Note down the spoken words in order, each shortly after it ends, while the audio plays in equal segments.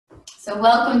So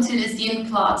welcome to this yin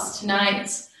class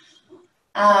tonight.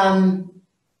 And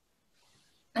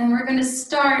we're going to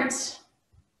start,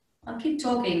 I'll keep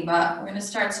talking, but we're going to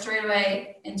start straight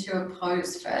away into a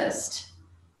pose first.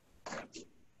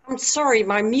 I'm sorry,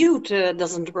 my mute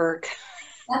doesn't work.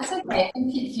 That's okay.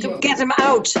 To get him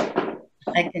out.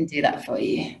 I can do that for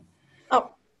you. Oh,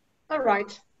 all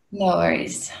right. No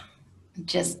worries. I've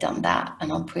just done that,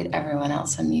 and I'll put everyone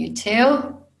else on mute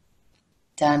too.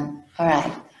 Done. All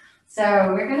right.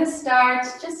 So we're going to start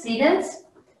just seated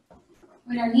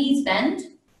with our knees bent.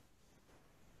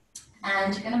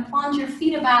 And you're going to plant your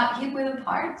feet about hip width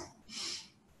apart.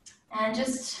 And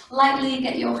just lightly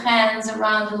get your hands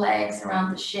around the legs,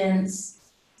 around the shins.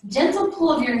 Gentle pull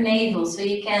of your navel so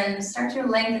you can start to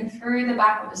lengthen through the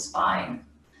back of the spine.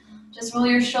 Just roll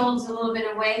your shoulders a little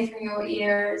bit away from your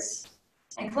ears.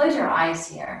 And close your eyes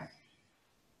here.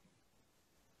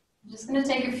 I'm just going to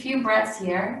take a few breaths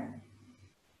here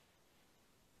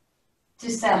to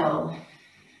settle,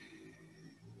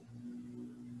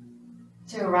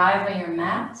 to arrive on your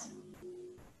mat.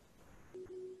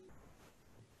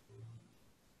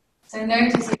 So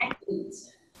notice your feet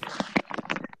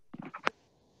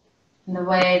and the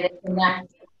way they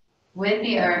connect with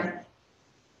the earth.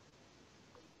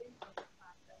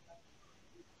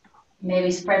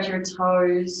 Maybe spread your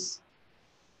toes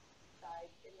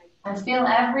and feel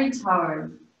every toe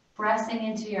pressing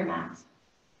into your mat.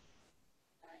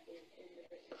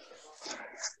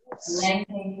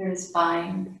 Lengthening through the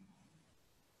spine.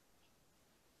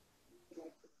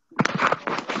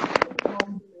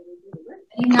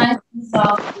 Be nice and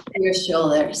soft with your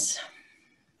shoulders.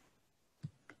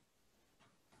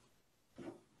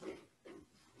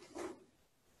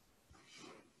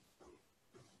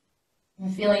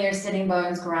 And feeling your sitting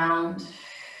bones ground.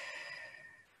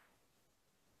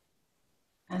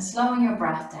 And slowing your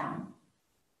breath down.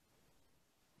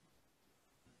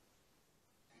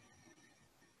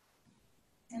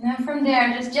 And then from there,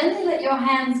 just gently let your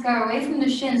hands go away from the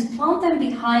shins. Plant them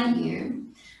behind you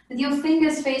with your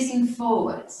fingers facing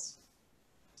forwards.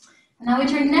 And now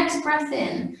with your next breath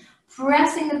in,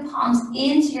 pressing the palms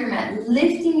into your mat,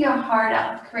 lifting your heart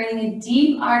up, creating a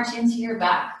deep arch into your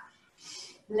back.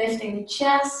 Lifting the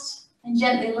chest and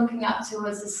gently looking up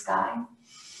towards the sky.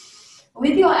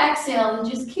 With your exhale,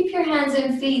 just keep your hands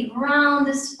and feet round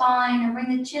the spine and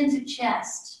bring the chin to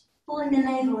chest, pulling the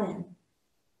navel in.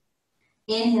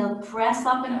 Inhale, press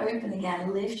up and open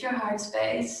again. Lift your heart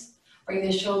space. Bring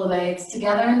the shoulder blades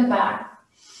together in the back.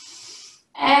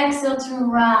 Exhale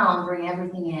to round, bring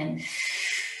everything in.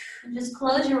 And just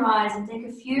close your eyes and take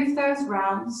a few of those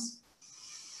rounds.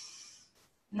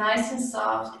 Nice and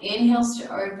soft. Inhales to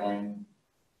open.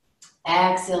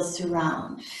 Exhales to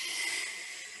round.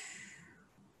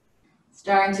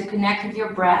 Starting to connect with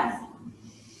your breath.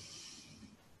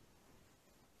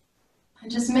 And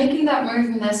just making that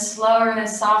movement as slower and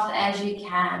as soft as you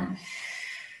can.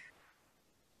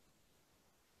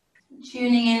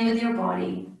 Tuning in with your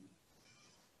body.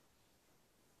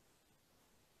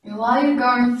 And while you're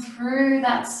going through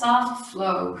that soft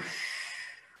flow,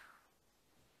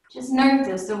 just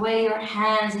notice the way your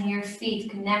hands and your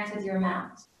feet connect with your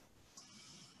mat.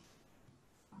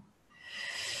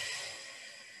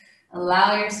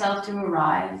 Allow yourself to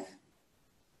arrive.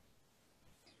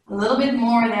 A little bit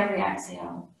more at every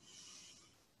exhale.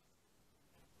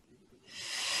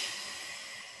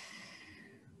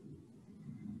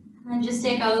 And just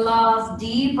take a last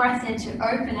deep breath in to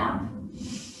open up.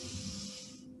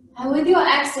 And with your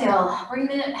exhale, bring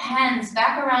the hands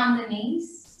back around the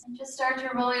knees. And just start to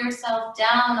roll yourself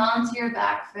down onto your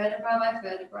back, vertebra by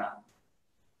vertebra.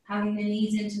 Hugging the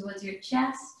knees in towards your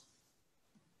chest.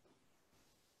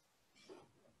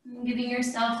 And giving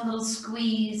yourself a little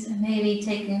squeeze and maybe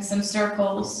taking some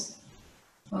circles.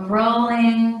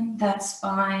 Rolling that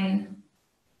spine.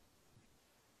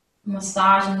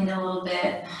 Massaging it a little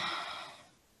bit.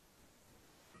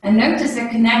 And notice the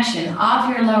connection of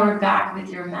your lower back with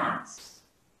your mat.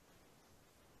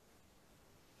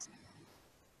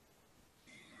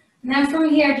 And then from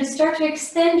here, just start to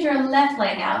extend your left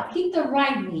leg out. Keep the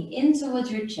right knee in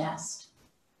towards your chest.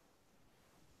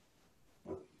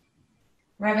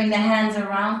 Rubbing the hands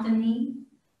around the knee.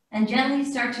 And gently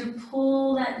start to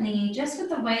pull that knee just with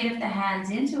the weight of the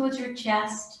hands in towards your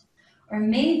chest. Or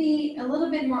maybe a little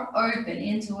bit more open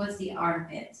in towards the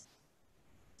armpit.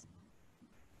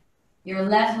 Your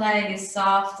left leg is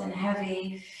soft and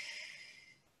heavy.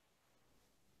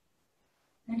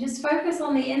 And just focus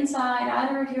on the inside,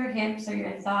 either of your hips or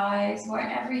your thighs,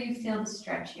 wherever you feel the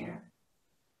stretch here.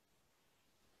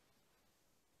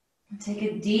 And take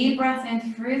a deep breath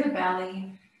in through the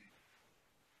belly.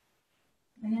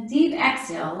 And a deep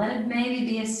exhale, let it maybe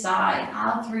be a sigh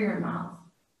out through your mouth.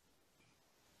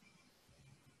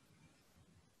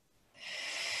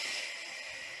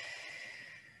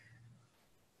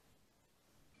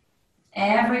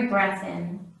 Every breath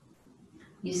in,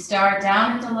 you start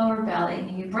down at the lower belly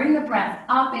and you bring the breath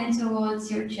up in towards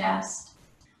your chest,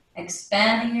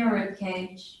 expanding your rib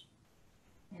cage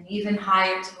and even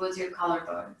higher towards your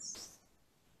collarbones.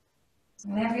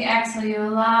 And with every exhale, you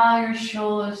allow your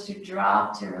shoulders to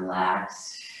drop, to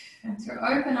relax, and to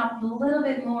open up a little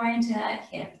bit more into that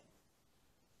hip.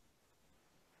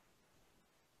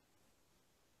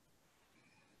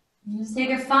 And just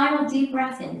take a final deep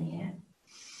breath in here.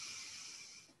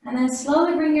 And then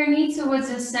slowly bring your knee towards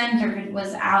the center if it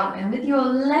was out. And with your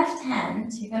left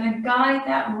hand, you're going to guide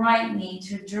that right knee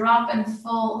to drop and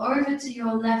fall over to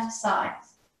your left side.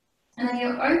 And then you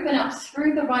open up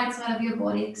through the right side of your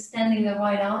body, extending the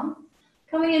right arm,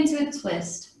 coming into a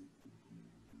twist.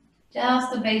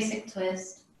 Just a basic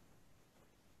twist.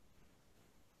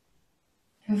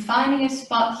 And finding a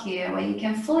spot here where you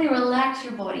can fully relax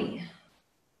your body.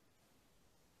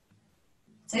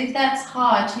 So if that's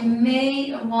hard, you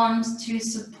may want to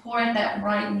support that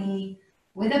right knee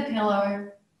with a pillow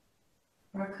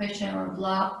or a cushion or a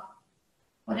block,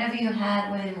 whatever you had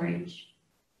within reach.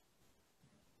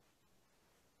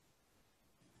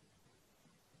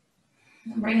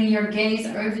 And bringing your gaze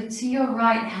over to your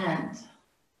right hand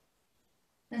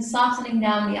and softening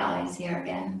down the eyes here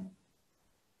again.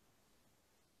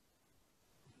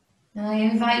 And I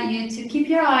invite you to keep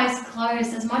your eyes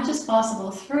closed as much as possible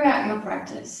throughout your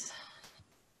practice.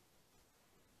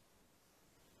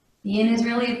 Yin is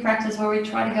really a practice where we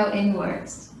try to go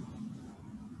inwards.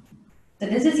 So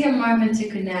this is your moment to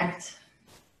connect.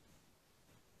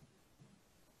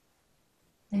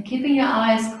 And keeping your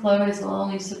eyes closed will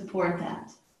only support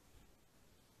that.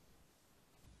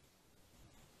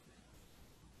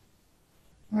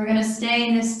 We're going to stay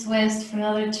in this twist for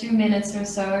another 2 minutes or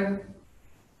so.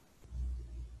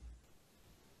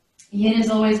 Yin is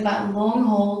always about long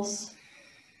holds.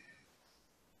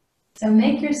 So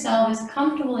make yourself as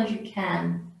comfortable as you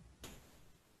can.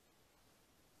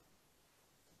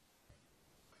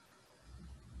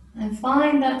 And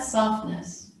find that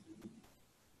softness.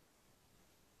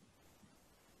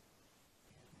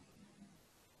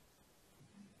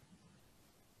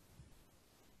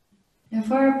 And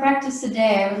for our practice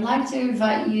today, I would like to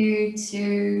invite you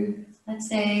to, let's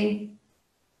say,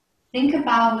 think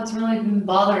about what's really been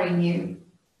bothering you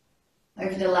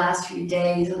over the last few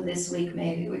days or this week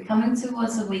maybe. We're coming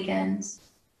towards the weekend.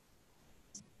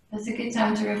 It's a good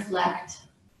time to reflect.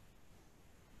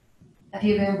 Have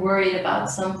you been worried about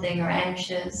something or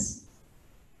anxious?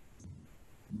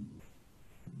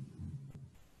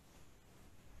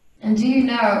 And do you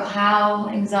know how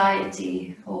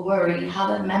anxiety or worry, how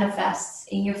that manifests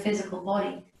in your physical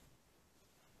body?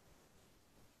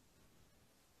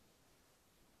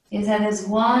 Is that there's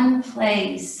one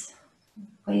place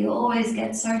where you always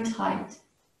get so tight,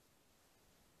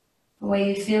 where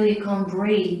you feel you can't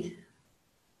breathe,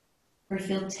 or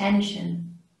feel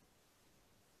tension,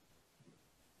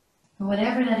 or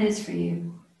whatever that is for you.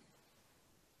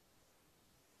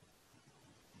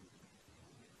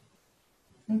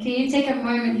 And can you take a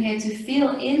moment here to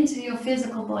feel into your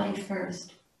physical body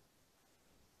first?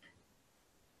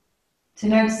 To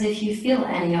notice if you feel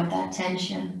any of that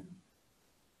tension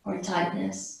or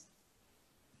tightness.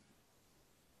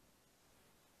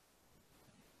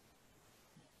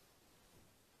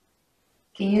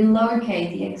 Can you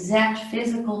locate the exact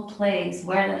physical place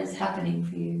where that is happening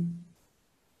for you?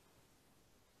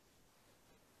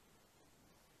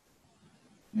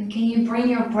 And can you bring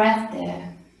your breath there?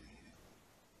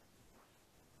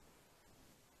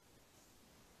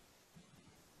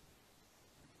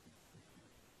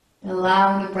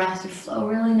 Allowing the breath to flow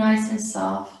really nice and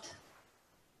soft.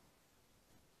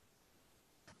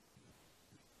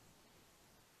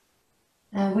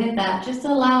 And with that, just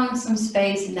allowing some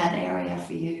space in that area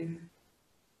for you.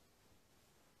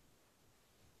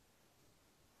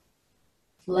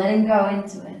 Letting go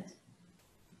into it.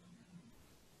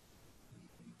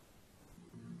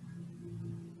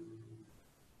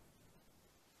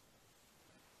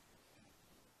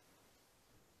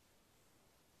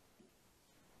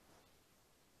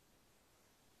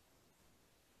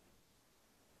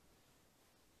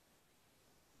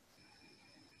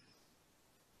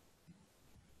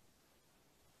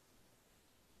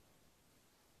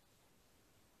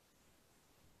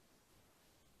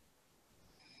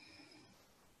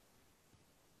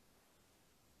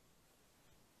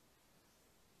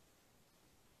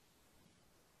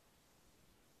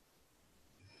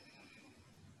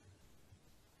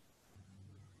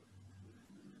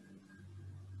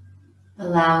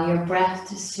 Allow your breath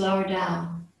to slow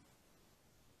down.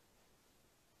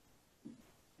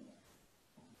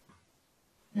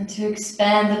 And to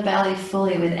expand the belly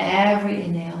fully with every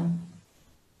inhale.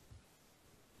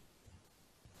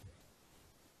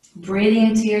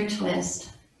 Breathing into your twist.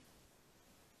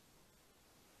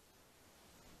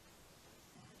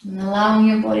 And allowing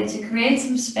your body to create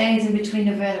some space in between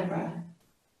the vertebrae.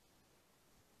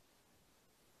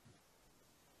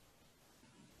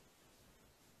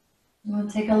 We'll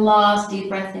take a last deep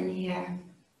breath in here.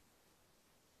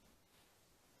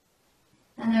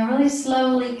 And then really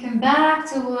slowly come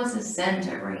back towards the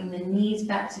center, bringing the knees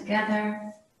back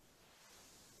together.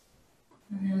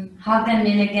 And then hug them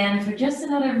in again for just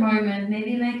another moment.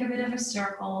 Maybe make a bit of a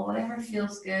circle, whatever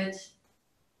feels good.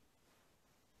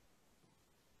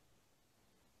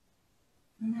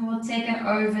 And then we'll take it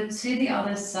over to the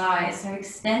other side. So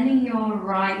extending your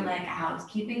right leg out,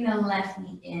 keeping the left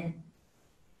knee in.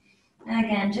 And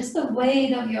again, just the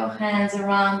weight of your hands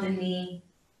around the knee,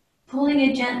 pulling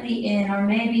it gently in or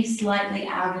maybe slightly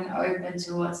out and open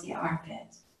towards the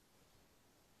armpit.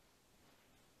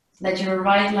 Let your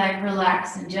right leg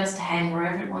relax and just hang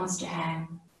wherever it wants to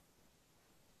hang.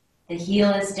 The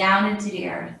heel is down into the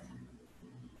earth.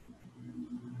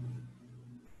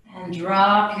 And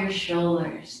drop your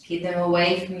shoulders. Keep them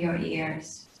away from your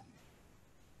ears.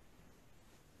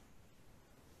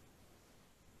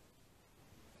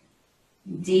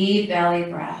 Deep belly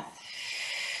breath.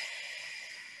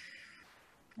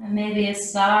 And maybe a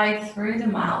sigh through the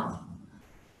mouth.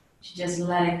 Just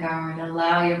let it go and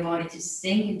allow your body to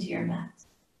sink into your mat.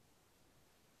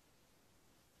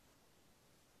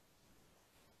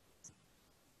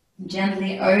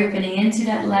 Gently opening into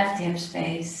that left hip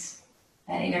space,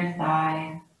 that inner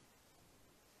thigh.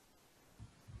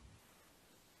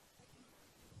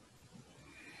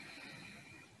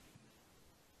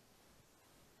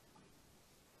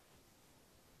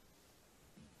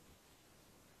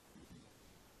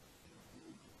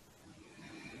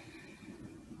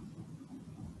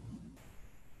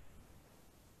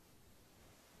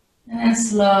 And then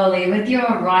slowly, with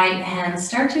your right hand,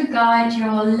 start to guide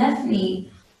your left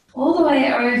knee all the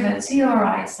way over to your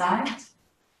right side.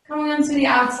 Coming onto the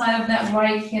outside of that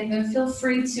right hip, and feel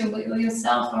free to wiggle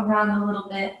yourself around a little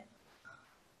bit.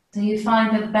 So you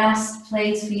find the best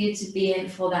place for you to be in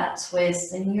for that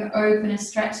twist. And you open and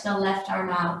stretch the left arm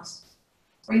out.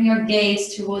 Bring your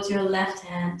gaze towards your left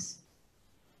hand.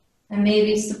 And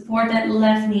maybe support that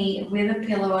left knee with a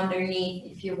pillow underneath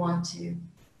if you want to.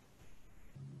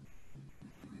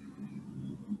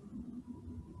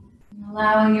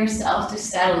 Allowing yourself to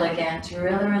settle again, to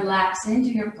really relax into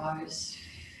your pose.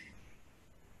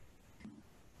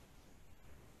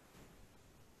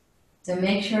 So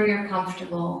make sure you're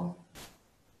comfortable.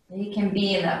 And you can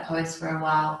be in that pose for a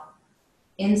while,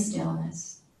 in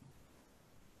stillness.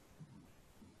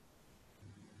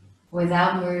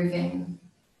 Without moving.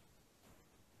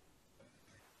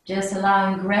 Just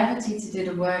allowing gravity to do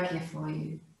the work here for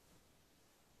you.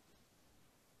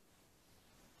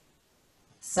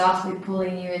 Softly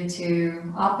pulling you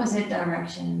into opposite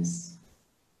directions.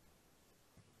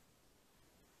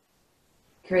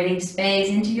 Creating space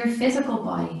into your physical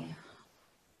body,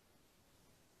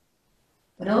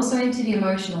 but also into the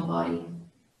emotional body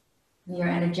and your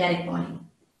energetic body.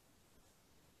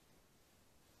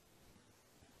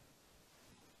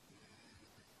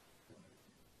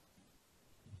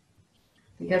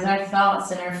 Because our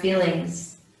thoughts and our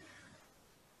feelings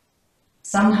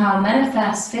somehow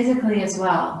manifest physically as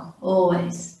well,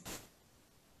 always.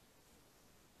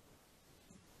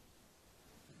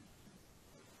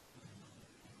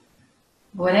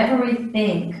 Whatever we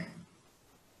think,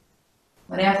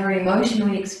 whatever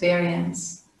emotion we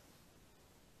experience,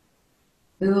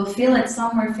 we will feel it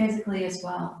somewhere physically as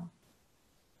well.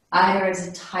 Either as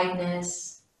a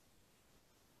tightness,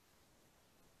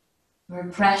 or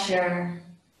pressure,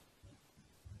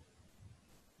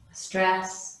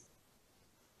 stress,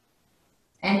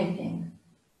 anything.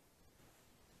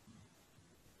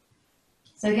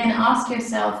 So again, ask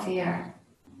yourself here,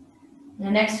 in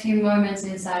the next few moments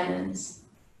in silence,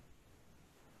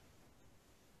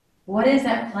 what is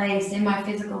that place in my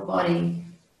physical body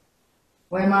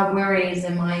where my worries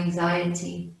and my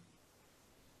anxiety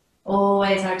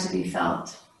always are to be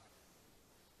felt?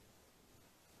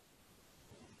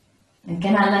 And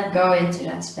can I let go into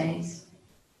that space?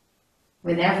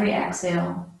 With every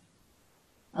exhale,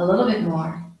 a little bit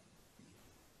more.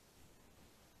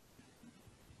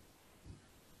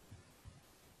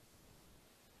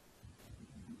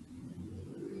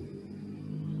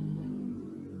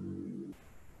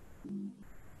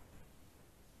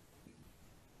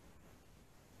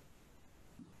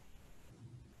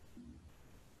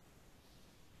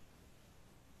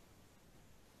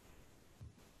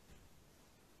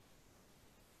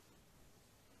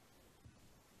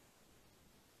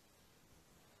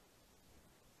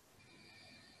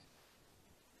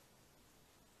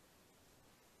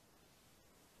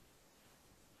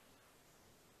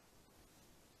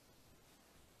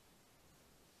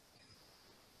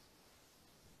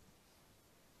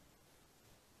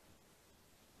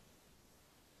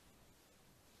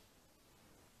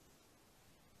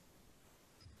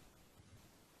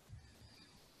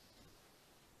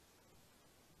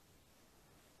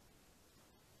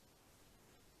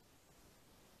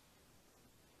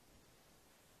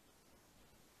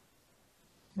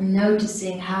 And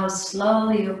noticing how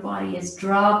slowly your body is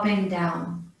dropping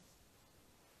down.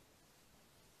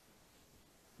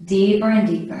 Deeper and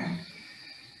deeper.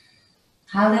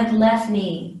 How that left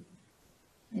knee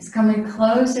is coming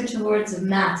closer towards the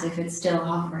mat if it's still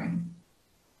hovering.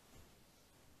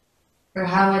 Or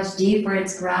how much deeper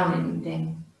it's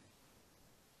grounding.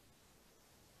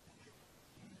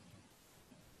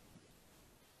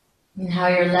 And how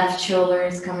your left shoulder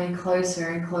is coming closer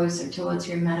and closer towards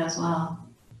your mat as well.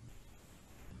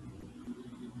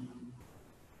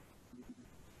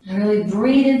 And really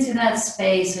breathe into that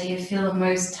space where you feel the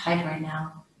most tight right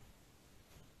now.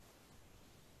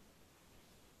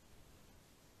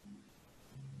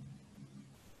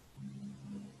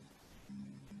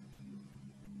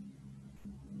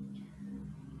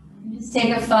 Just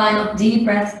take a final deep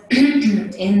breath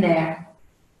in there.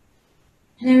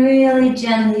 And then really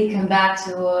gently come back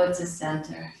towards the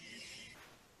center.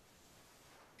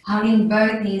 Hugging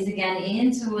both knees again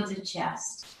in towards the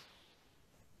chest.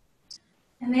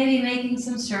 And maybe making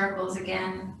some circles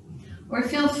again. Or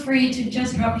feel free to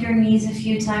just drop your knees a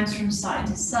few times from side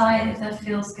to side if that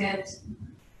feels good.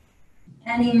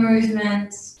 Any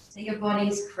movement that your body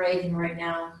is craving right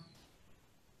now.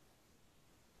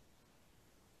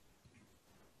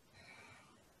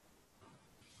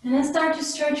 And then start to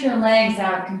stretch your legs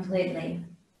out completely.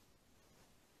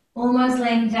 Almost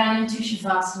laying down into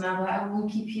Shavasana, but I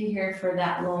won't keep you here for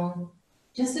that long.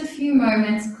 Just a few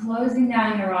moments, closing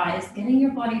down your eyes, getting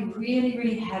your body really,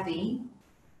 really heavy.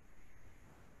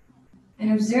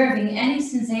 And observing any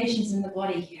sensations in the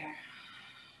body here.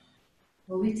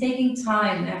 We'll be taking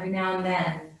time every now and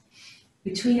then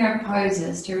between our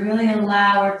poses to really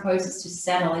allow our poses to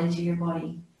settle into your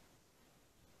body.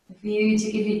 For you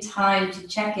to give you time to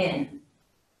check in.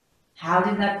 How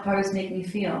did that pose make me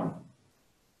feel?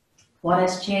 What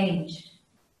has changed?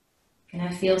 Can I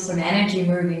feel some energy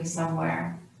moving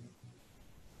somewhere?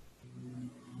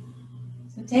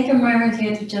 So take a moment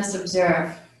here to just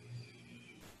observe.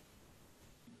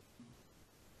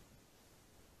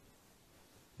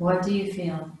 What do you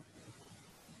feel?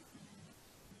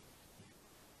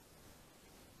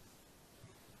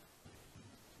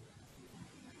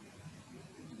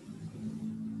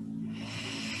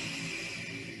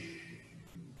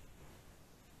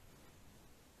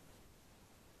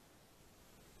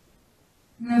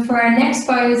 And for our next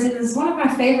pose, it is one of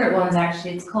my favorite ones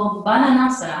actually. It's called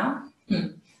Bananasana.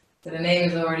 So the name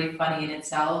is already funny in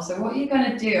itself. So what you're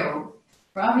going to do,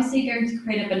 we're obviously going to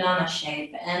create a banana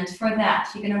shape. And for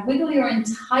that, you're going to wiggle your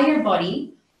entire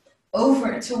body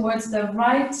over towards the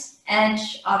right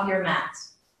edge of your mat.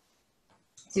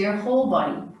 So your whole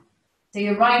body. So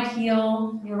your right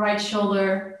heel, your right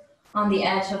shoulder on the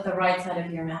edge of the right side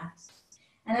of your mat.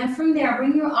 And then from there,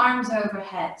 bring your arms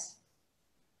overhead.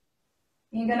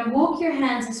 You're going to walk your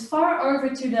hands as far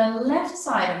over to the left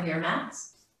side of your mat,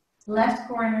 left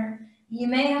corner. You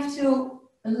may have to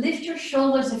lift your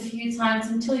shoulders a few times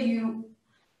until you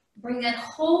bring that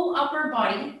whole upper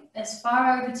body as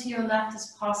far over to your left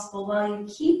as possible while you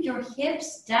keep your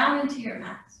hips down into your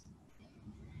mat.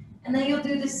 And then you'll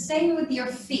do the same with your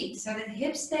feet. So the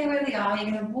hips stay where they are.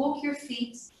 You're going to walk your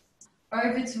feet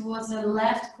over towards the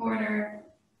left corner,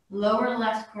 lower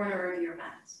left corner of your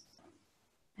mat.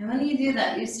 And when you do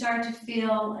that, you start to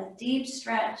feel a deep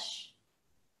stretch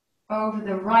over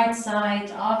the right side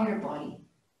of your body.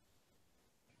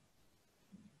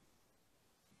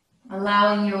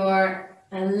 Allowing your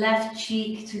left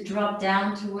cheek to drop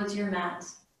down towards your mat.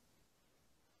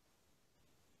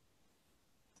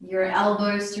 Your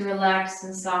elbows to relax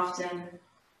and soften.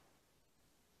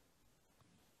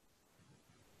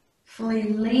 Fully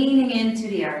leaning into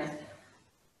the earth.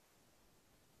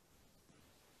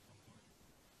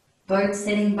 Both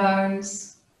sitting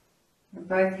bones, or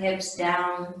both hips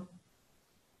down,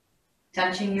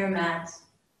 touching your mat.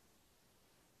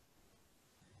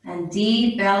 And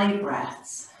deep belly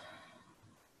breaths.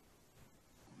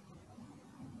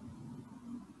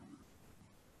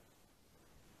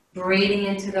 Breathing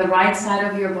into the right side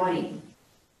of your body.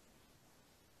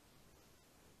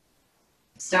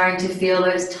 Starting to feel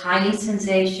those tiny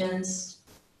sensations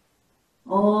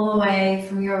all the way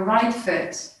from your right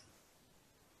foot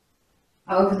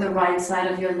over the right side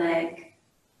of your leg,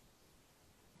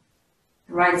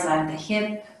 the right side of the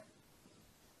hip,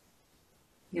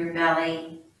 your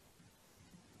belly,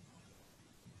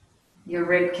 your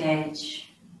rib cage,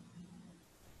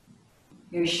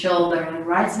 your shoulder, and the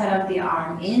right side of the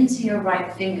arm into your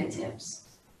right fingertips.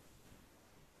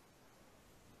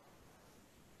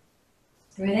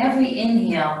 So with every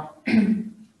inhale,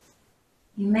 you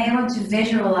may want to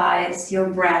visualize your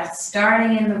breath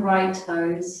starting in the right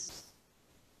toes,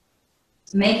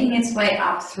 making its way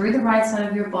up through the right side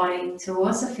of your body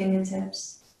towards the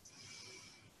fingertips.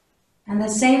 And the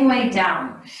same way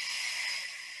down,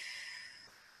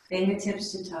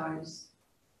 fingertips to toes.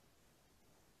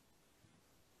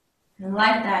 And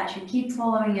like that, you keep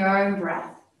following your own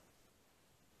breath,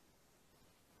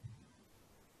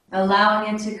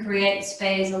 allowing it to create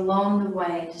space along the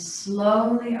way to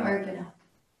slowly open up.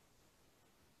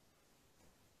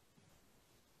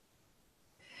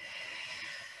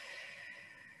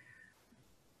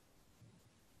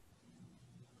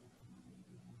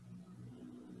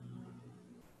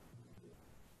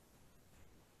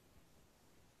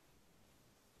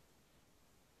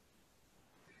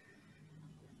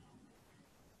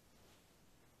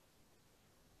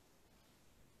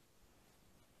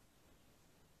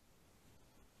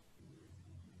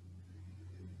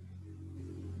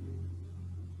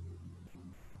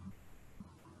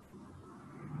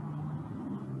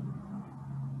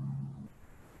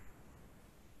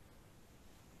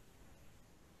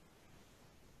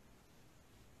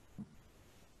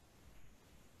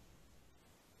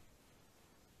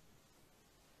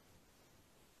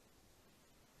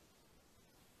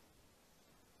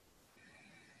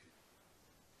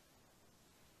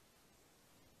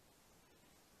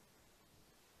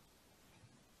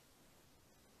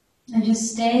 And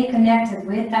just stay connected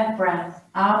with that breath,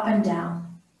 up and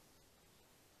down.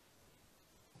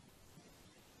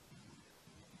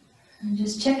 And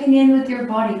just checking in with your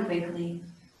body quickly.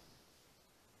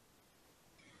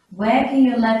 Where can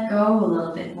you let go a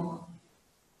little bit more?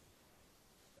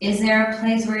 Is there a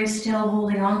place where you're still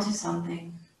holding on to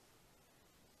something?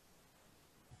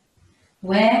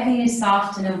 Where can you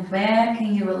soften and where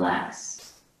can you relax?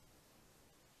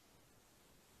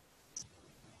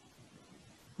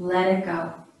 Let it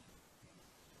go.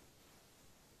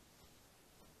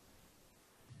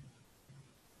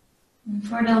 And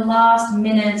for the last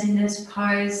minute in this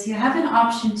pose, you have an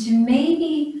option to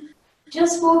maybe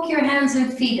just walk your hands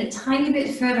and feet a tiny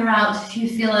bit further out if you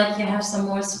feel like you have some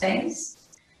more space.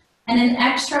 And an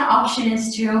extra option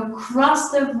is to cross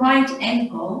the right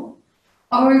ankle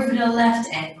over the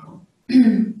left ankle.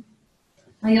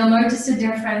 Now you'll notice a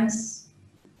difference,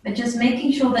 but just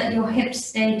making sure that your hips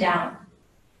stay down.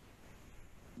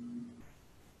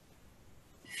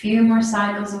 Few more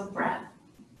cycles of breath.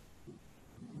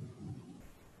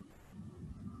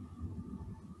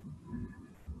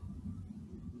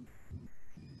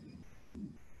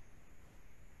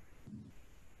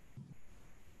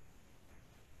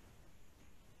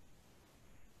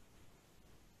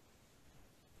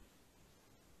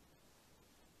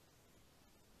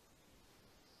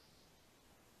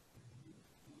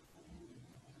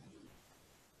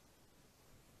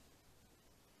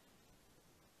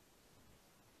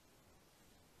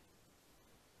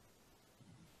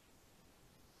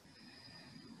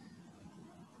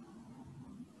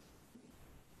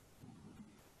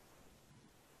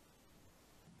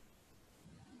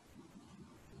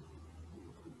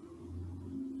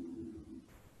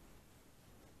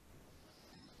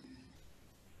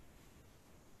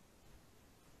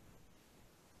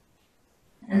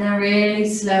 And then really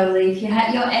slowly, if you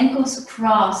had your ankles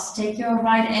crossed, take your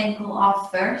right ankle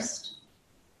off first.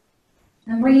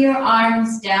 And bring your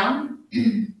arms down.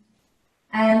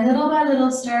 And little by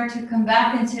little start to come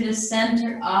back into the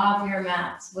center of your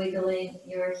mat, wiggling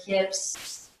your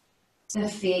hips, the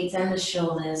feet and the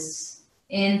shoulders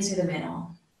into the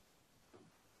middle.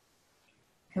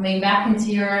 Coming back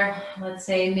into your, let's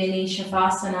say, mini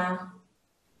Shavasana,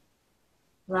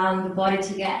 allowing the body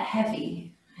to get heavy.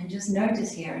 And just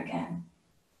notice here again,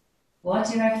 what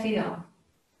do I feel?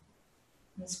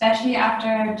 Especially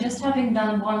after just having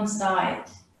done one side,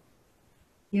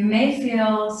 you may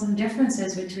feel some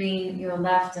differences between your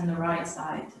left and the right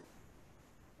side.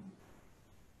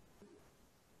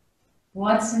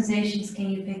 What sensations can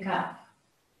you pick up?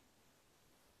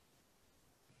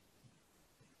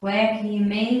 Where can you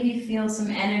maybe feel some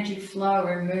energy flow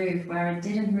or move where it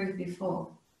didn't move before?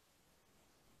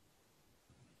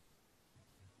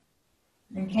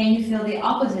 And can you feel the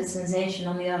opposite sensation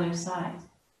on the other side?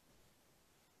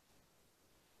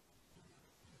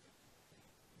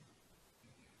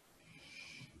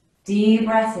 Deep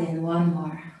breath in, one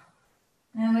more.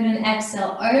 And with an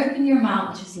exhale, open your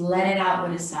mouth, just let it out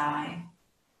with a sigh.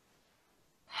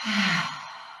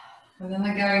 And then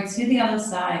we're going to the other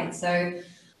side. So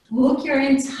walk your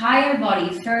entire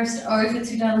body first over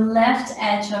to the left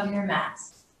edge of your mat.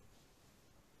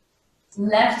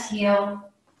 Left heel,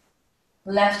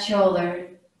 left shoulder,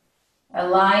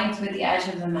 aligned with the edge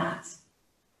of the mat.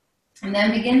 And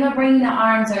then begin by bringing the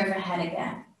arms overhead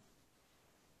again.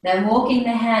 Then walking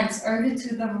the hands over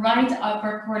to the right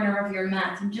upper corner of your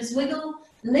mat and just lift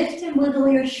and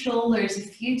wiggle your shoulders a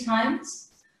few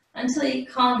times until you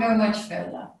can't go much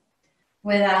further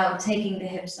without taking the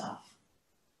hips off.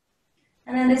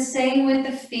 And then the same with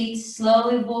the feet,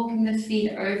 slowly walking the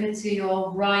feet over to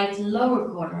your right lower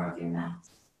corner of your mat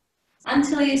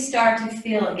until you start to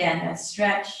feel again that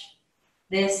stretch,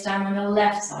 this time on the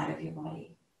left side of your body.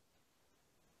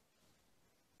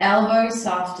 Elbows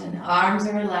soften, arms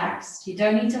are relaxed. You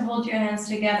don't need to hold your hands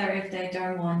together if they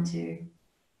don't want to.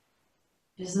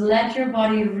 Just let your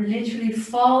body literally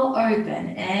fall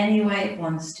open any way it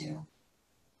wants to.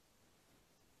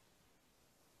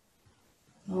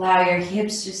 Allow your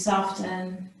hips to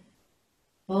soften,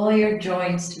 all your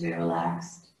joints to be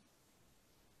relaxed.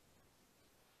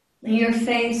 And your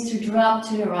face to drop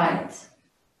to the right.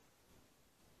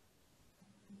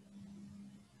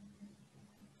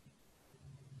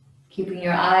 Keeping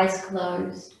your eyes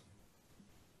closed.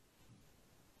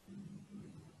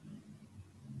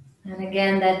 And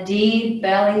again, that deep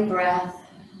belly breath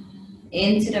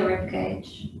into the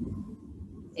ribcage,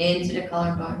 into the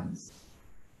collarbones.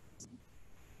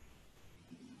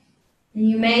 And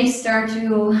you may start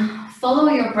to follow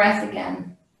your breath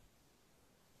again,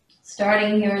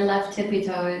 starting your left tippy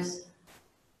toes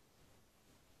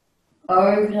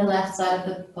over the left side of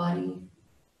the body.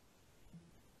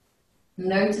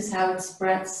 Notice how it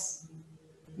spreads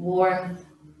warmth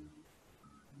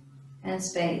and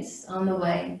space on the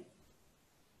way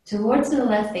towards the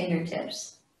left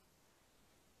fingertips.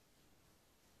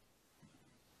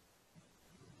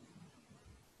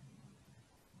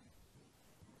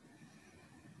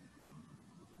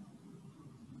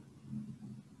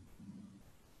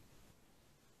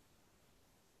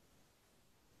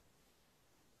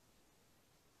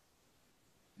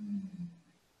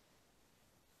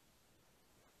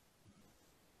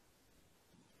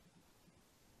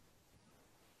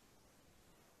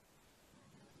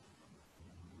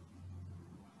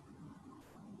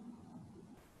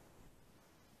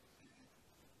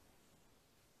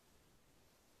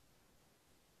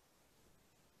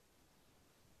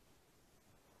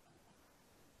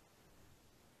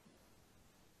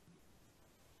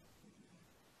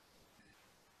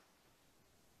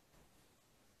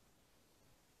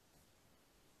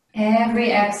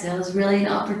 Every exhale is really an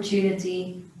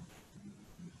opportunity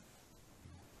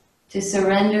to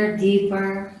surrender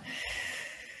deeper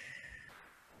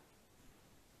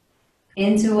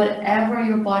into whatever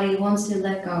your body wants to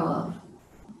let go of.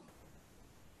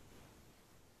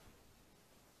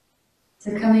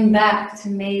 So coming back to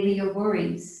maybe your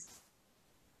worries,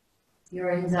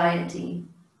 your anxiety,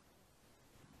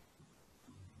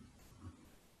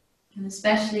 and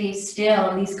especially still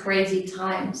in these crazy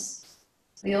times.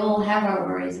 We all have our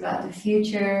worries about the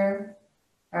future,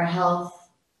 our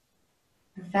health,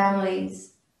 our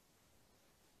families.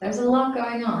 There's a lot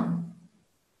going on.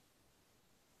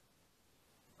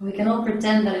 We can all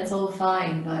pretend that it's all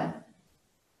fine, but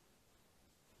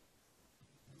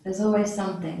there's always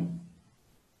something.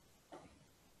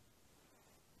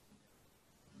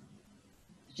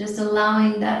 Just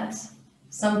allowing that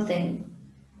something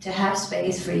to have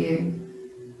space for you.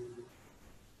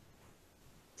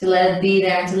 To let it be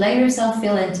there, to let yourself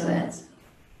feel into it.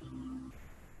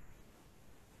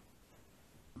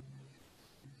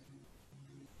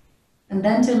 And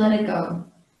then to let it go.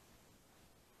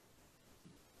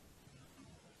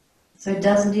 So it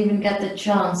doesn't even get the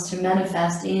chance to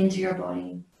manifest into your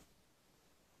body.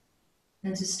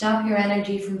 And to stop your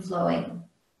energy from flowing.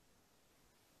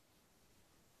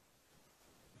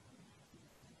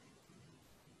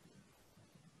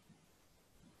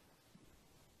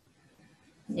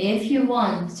 If you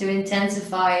want to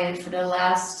intensify it for the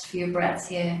last few breaths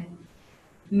here,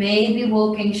 maybe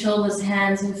walking shoulders,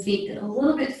 hands and feet a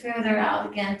little bit further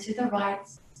out again to the right,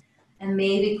 and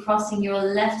maybe crossing your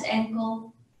left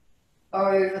ankle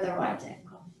over the right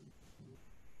ankle.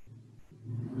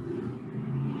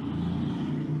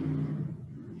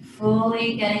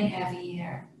 Fully getting heavy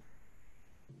here.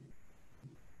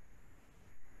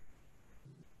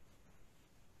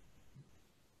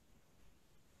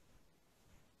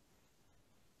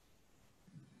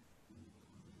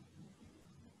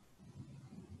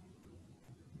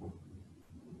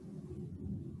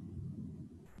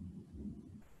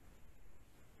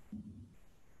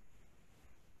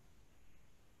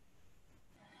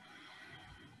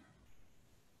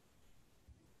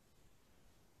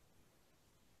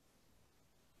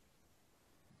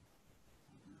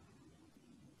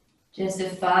 Just a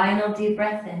final deep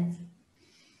breath in.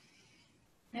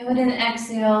 And with an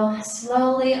exhale,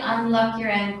 slowly unlock your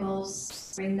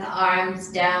ankles. Bring the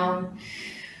arms down.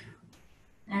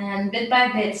 And bit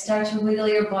by bit, start to wiggle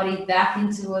your body back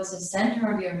in towards the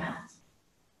center of your mat.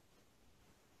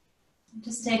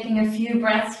 Just taking a few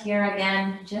breaths here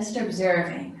again, just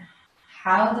observing.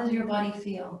 How does your body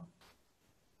feel?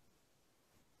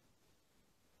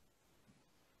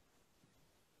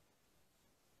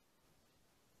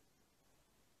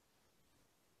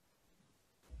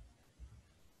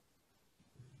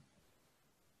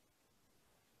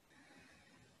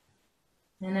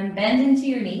 And then bend into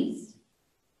your knees.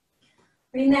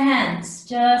 Bring the hands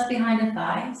just behind the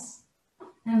thighs.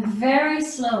 And very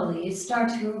slowly, you start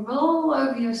to roll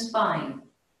over your spine.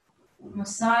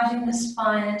 Massaging the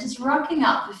spine and just rocking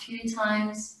up a few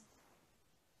times.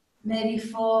 Maybe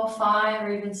 4, 5,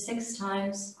 or even 6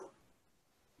 times.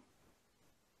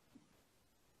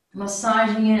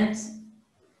 Massaging it.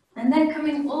 And then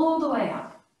coming all the way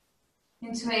up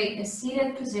into a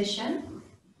seated position.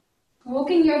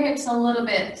 Walking your hips a little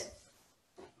bit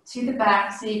to the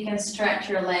back so you can stretch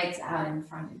your legs out in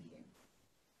front of you.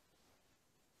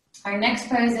 Our next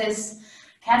pose is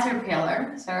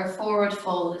caterpillar, so a forward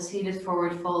fold, a seated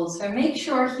forward fold. So make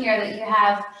sure here that you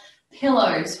have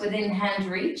pillows within hand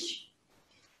reach.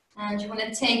 And you want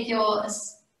to take your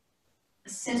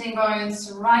sitting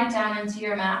bones right down into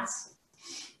your mat.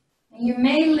 And you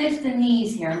may lift the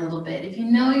knees here a little bit. If you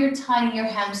know you're tightening your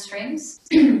hamstrings,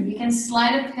 you can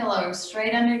slide a pillow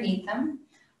straight underneath them,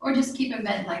 or just keep them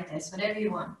bent like this, whatever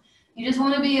you want. You just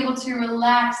want to be able to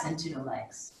relax into the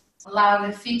legs. Allow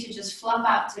the feet to just flop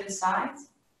out to the sides.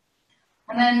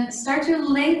 And then start to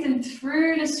lengthen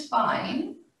through the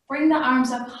spine. Bring the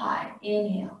arms up high.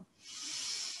 Inhale.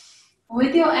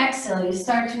 With your exhale, you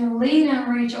start to lean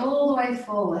and reach all the way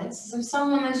forward. So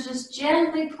someone is just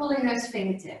gently pulling those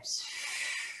fingertips.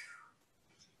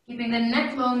 Keeping the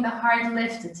neck long, the heart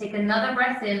lifted. Take another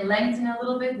breath in, lengthen a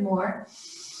little bit more.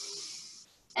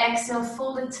 Exhale,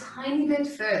 fold a tiny bit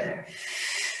further.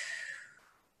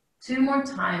 2 more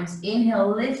times.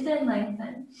 Inhale, lift and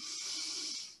lengthen.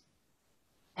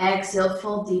 Exhale,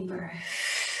 fold deeper.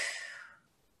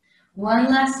 1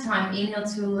 last time. Inhale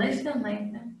to lift and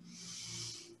lengthen.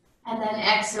 And then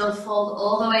exhale, fold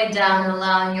all the way down,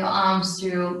 allowing your arms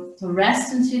to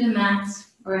rest into the mat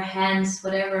or hands,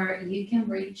 whatever you can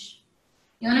reach.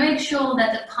 You want to make sure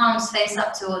that the palms face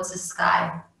up towards the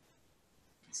sky.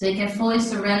 So you can fully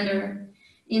surrender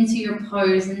into your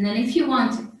pose. And then if you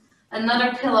want,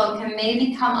 another pillow can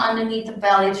maybe come underneath the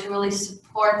belly to really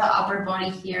support the upper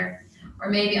body here. Or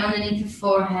maybe underneath the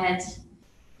forehead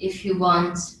if you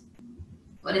want.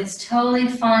 But it's totally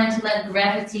fine to let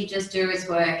gravity just do its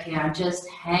work here. Just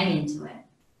hang into it.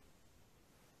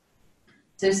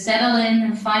 So settle in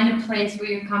and find a place where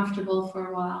you're comfortable for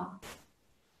a while.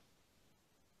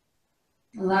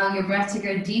 Allowing your breath to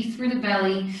go deep through the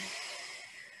belly.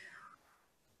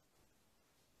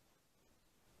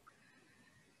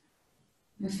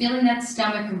 And feeling that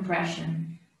stomach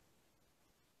compression.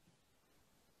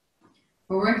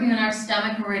 We're working on our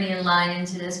stomach meridian line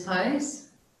into this pose.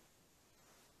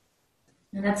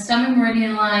 And that stomach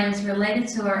meridian line is related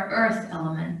to our earth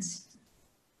element,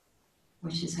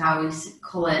 which is how we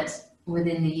call it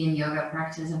within the yin yoga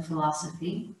practice and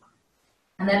philosophy.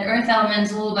 And that earth element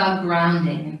is all about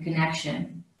grounding and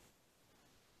connection.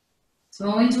 So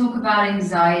when we talk about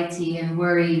anxiety and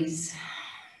worries,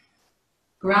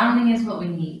 grounding is what we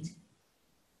need.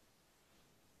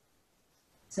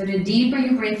 So the deeper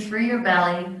you breathe through your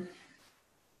belly,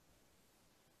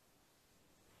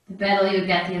 the better you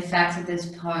get the effect of this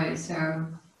pose. So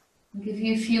I'll give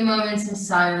you a few moments in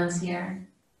silence here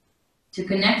to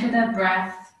connect with that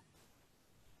breath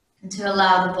and to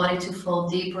allow the body to fall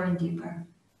deeper and deeper.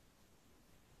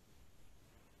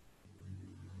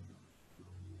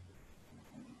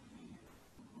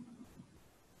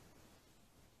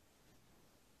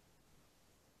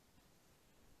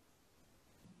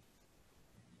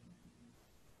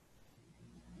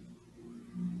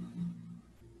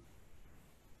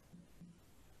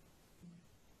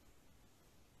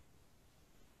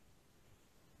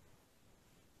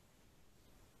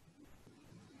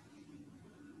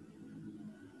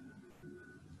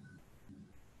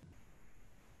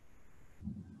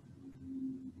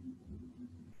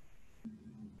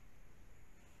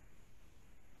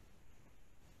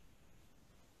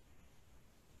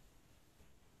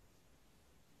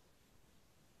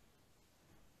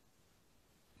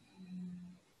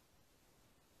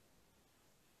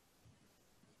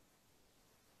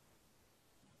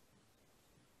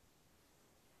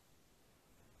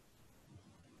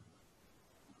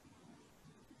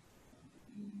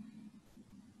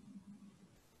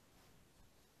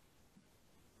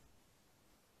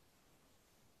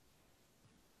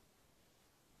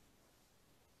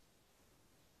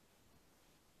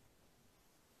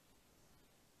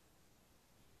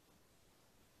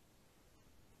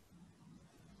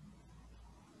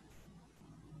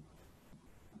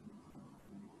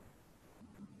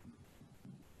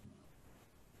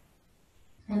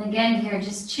 And again here,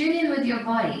 just tune in with your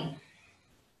body.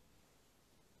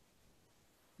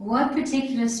 What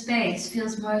particular space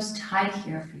feels most tight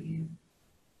here for you?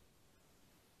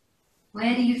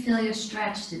 Where do you feel your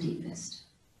stretch the deepest?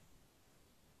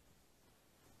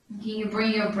 Can you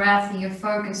bring your breath and your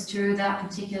focus to that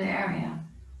particular area?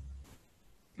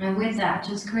 And with that,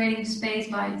 just creating space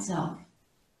by itself.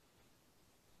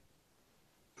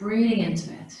 Breathing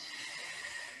into it.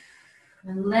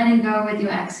 And letting go with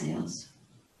your exhales.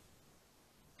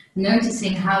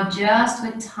 Noticing how just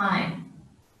with time,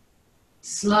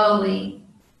 slowly,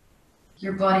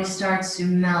 your body starts to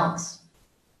melt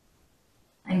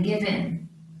and give in.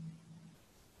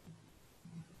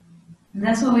 And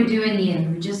that's what we do in the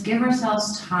end. We just give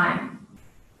ourselves time.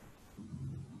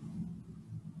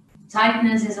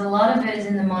 Tightness is, a lot of it is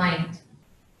in the mind.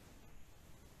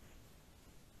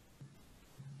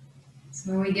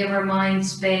 So when we give our mind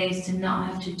space to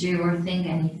not have to do or think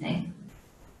anything,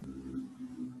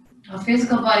 our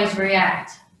physical bodies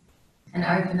react and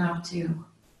open up too.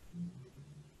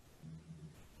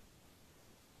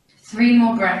 3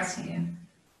 more breaths here.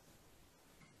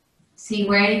 See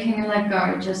where you can let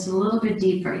go just a little bit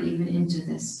deeper even into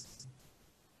this.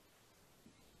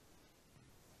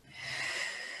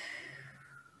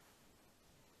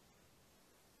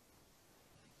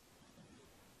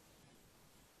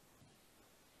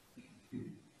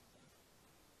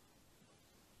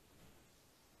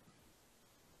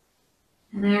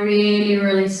 And then really,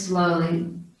 really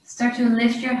slowly start to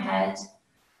lift your head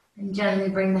and gently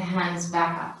bring the hands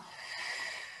back up.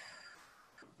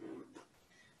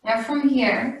 Now from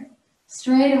here,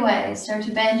 straight away, start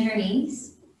to bend your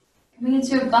knees, coming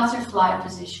into a butterfly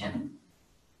position.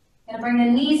 You're going to bring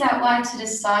the knees out wide to the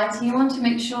side, so you want to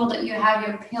make sure that you have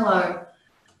your pillow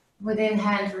within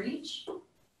hand reach.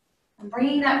 And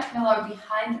bringing that pillow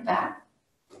behind the back.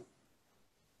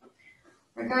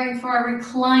 We're going for a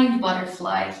reclined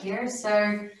butterfly here,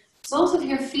 so soles of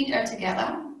your feet are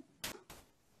together.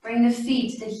 Bring the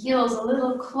feet, the heels a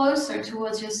little closer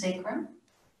towards your sacrum.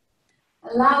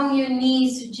 Allowing your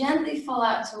knees to gently fall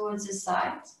out towards the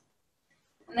side.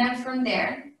 And then from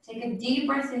there, take a deep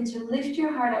breath in to lift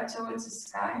your heart up towards the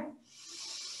sky.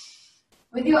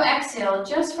 With your exhale,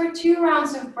 just for 2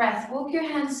 rounds of breath, walk your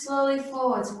hands slowly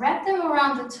forwards. Wrap them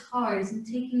around the toes and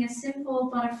taking a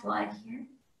simple butterfly here.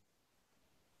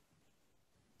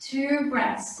 2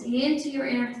 breaths into your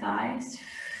inner thighs.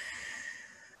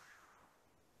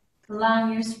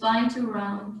 Allowing your spine to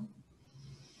round.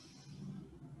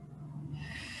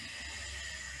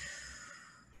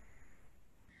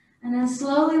 And then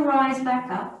slowly rise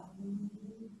back up.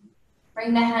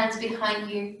 Bring the hands behind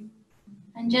you.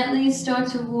 And gently start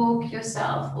to walk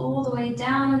yourself all the way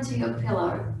down into your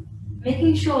pillow.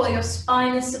 Making sure your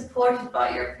spine is supported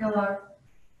by your pillow.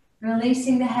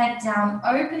 Releasing the head down,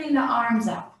 opening the arms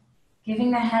up.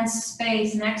 Giving the hands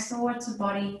space next towards the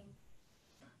body.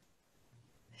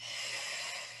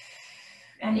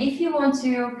 And if you want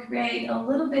to create a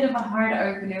little bit of a heart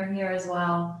opener here as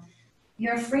well,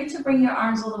 you're free to bring your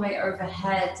arms all the way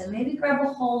overhead and maybe grab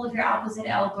a hold of your opposite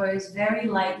elbows very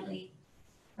lightly,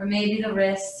 or maybe the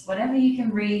wrists, whatever you can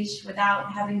reach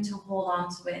without having to hold on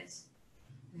to it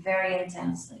very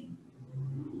intensely.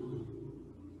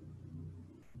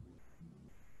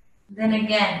 Then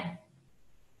again,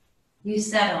 you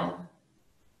settle.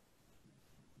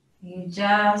 You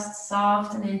just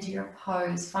soften into your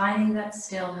pose, finding that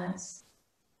stillness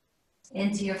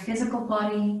into your physical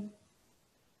body.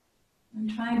 And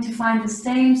trying to find the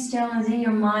same stillness in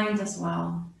your mind as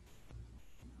well.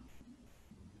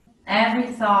 Every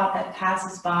thought that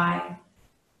passes by,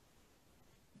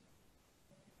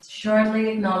 shortly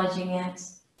acknowledging it,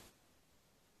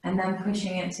 and then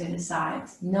pushing it to the side,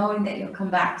 knowing that you'll come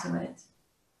back to it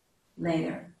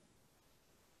later.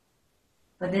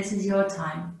 But this is your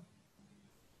time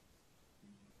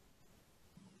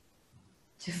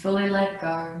to fully let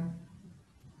go.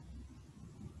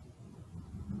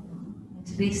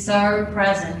 To be so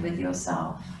present with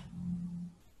yourself.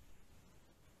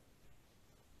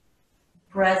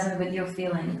 Present with your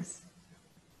feelings.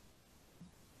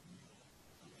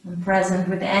 And present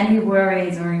with any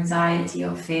worries or anxiety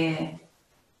or fear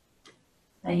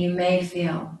that you may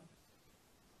feel.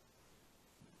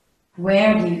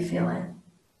 Where do you feel it?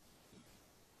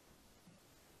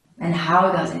 And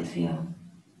how does it feel?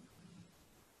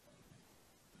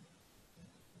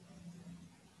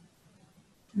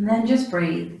 And then just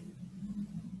breathe.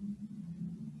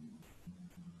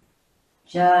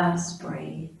 Just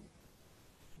breathe.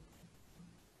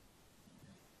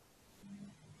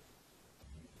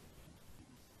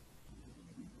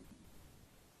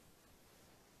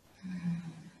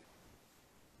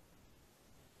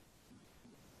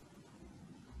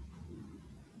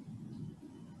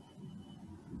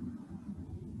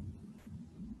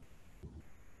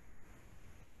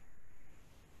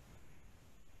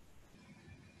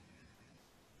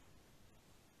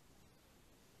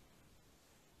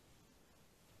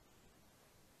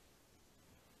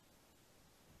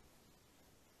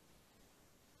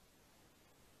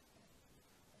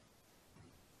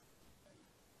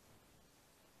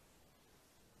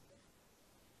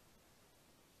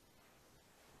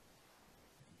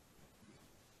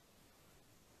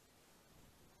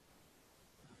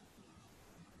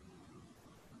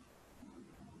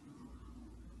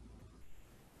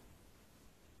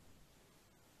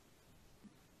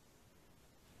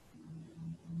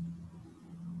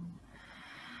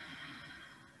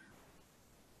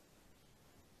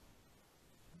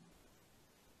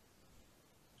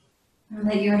 And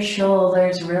let your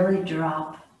shoulders really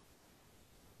drop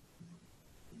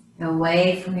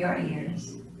away from your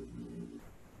ears.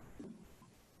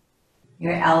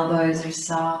 Your elbows are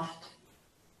soft.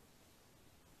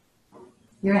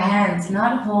 Your hands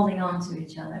not holding on to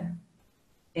each other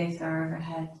if they're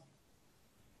overhead.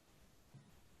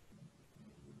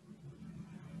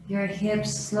 Your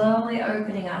hips slowly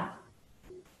opening up.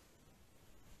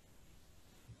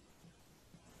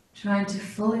 Trying to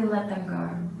fully let them go.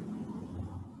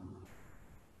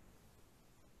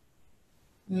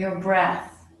 Your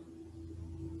breath.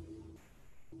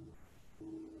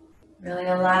 Really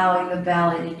allowing the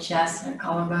belly, the chest, and the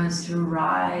collarbones to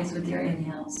rise with your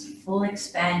inhales. Full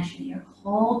expansion, your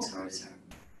whole torso.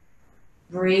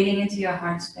 Breathing into your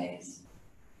heart space.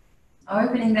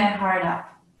 Opening that heart up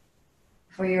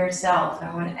for yourself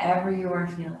and whatever you are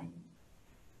feeling.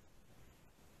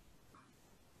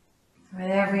 With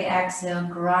every exhale,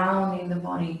 grounding the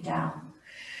body down.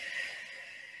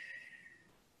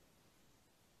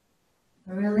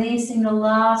 Releasing the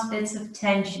last bits of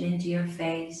tension into your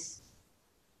face.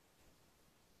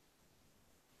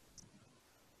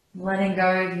 Letting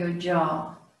go of your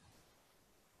jaw.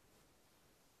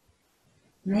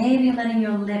 Maybe letting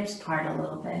your lips part a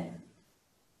little bit.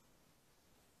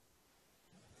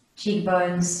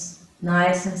 Cheekbones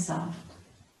nice and soft.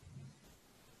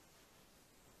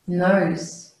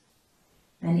 Nose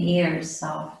and ears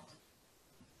soft.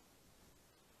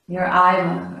 Your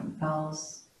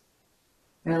eyeballs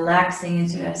relaxing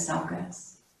into their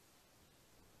sockets.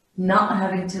 Not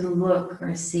having to look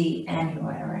or see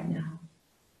anywhere right now.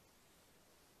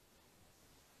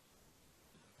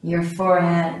 Your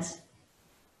forehead,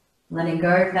 letting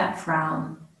go of that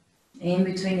frown in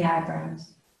between the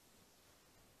eyebrows.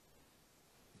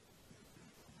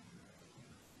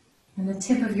 And the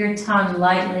tip of your tongue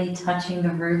lightly touching the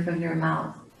roof of your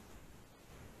mouth.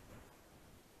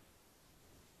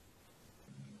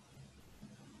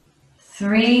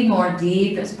 Three more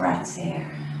deepest breaths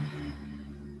here.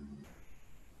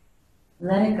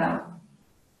 Let it go.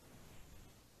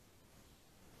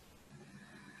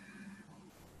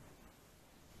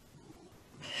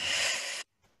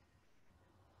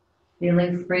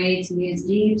 Feeling free to use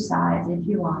deep sighs if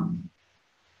you want.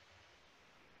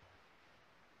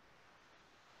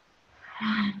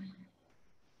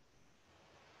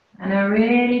 And now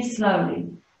really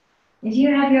slowly, if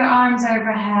you have your arms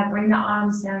overhead, bring the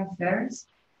arms down first.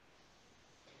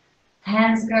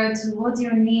 Hands go towards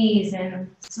your knees and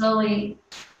slowly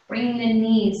bring the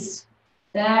knees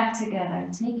back together.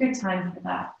 Take your time for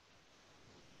that.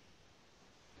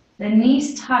 The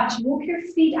knees touch. Walk your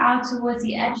feet out towards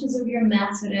the edges of your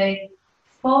mat so they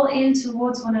fall in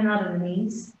towards one another, the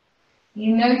knees.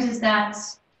 You notice that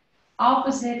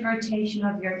opposite rotation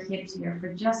of your hips here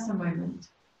for just a moment.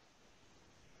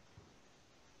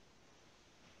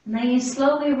 And then you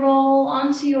slowly roll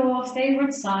onto your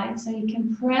favorite side so you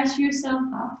can press yourself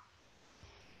up.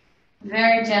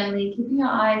 Very gently, keeping your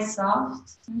eyes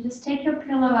soft. And just take your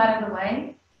pillow out of the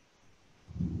way.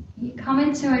 You come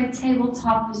into a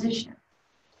tabletop position.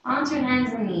 Onto your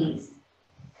hands and knees.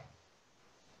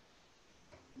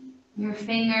 Your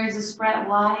fingers are spread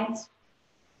wide.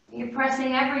 You're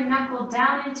pressing every knuckle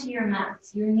down into your mat.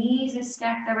 Your knees are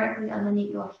stacked directly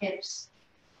underneath your hips.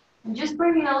 And just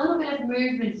bringing a little bit of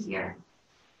movement here.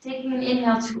 Taking an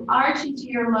inhale to arch into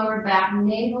your lower back.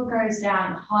 Navel goes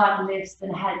down, heart lifts,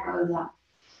 and head goes up.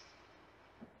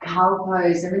 Cow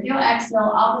pose. And with your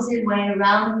exhale, opposite way,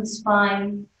 around the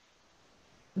spine.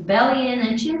 Belly in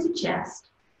and chin to chest.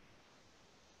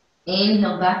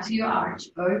 Inhale back to your arch.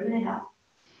 Open it up.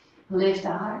 Lift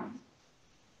the heart.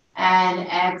 And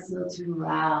exhale to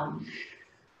round.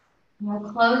 Now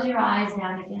close your eyes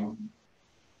down again.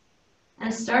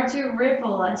 And start to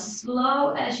ripple as slow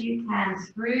as you can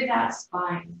through that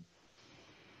spine.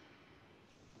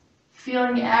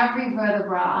 Feeling every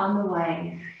vertebra on the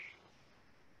way.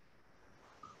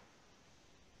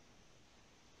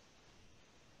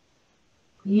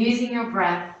 Using your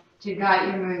breath to guide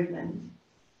your movement.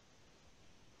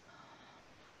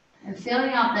 And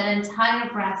filling up that entire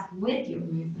breath with your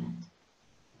movement.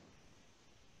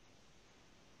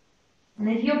 And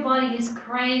if your body is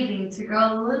craving to go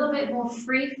a little bit more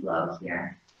free flow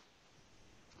here,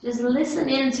 just listen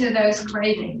into those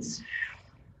cravings.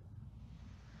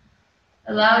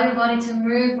 Allow your body to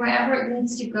move wherever it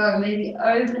needs to go, maybe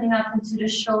opening up into the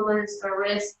shoulders, the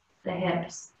wrists, the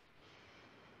hips.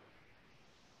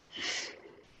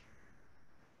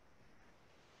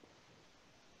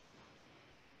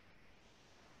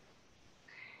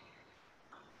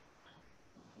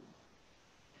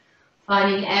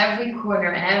 Finding every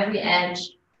corner, every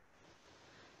edge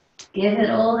Give it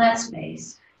all that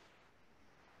space.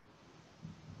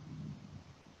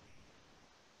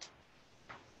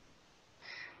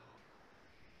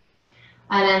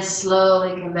 And then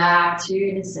slowly come back to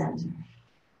the center.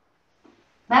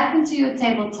 Back into your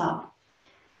tabletop.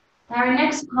 Our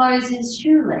next pose is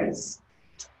shoelace.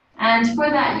 And for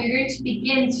that, you're going to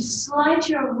begin to slide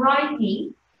your right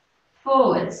knee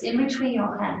forwards in between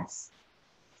your hands.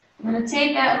 I'm going to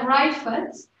take that right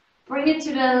foot, bring it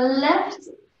to the left,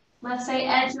 let's say,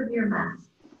 edge of your mat.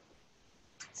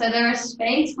 So there is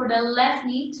space for the left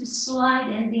knee to slide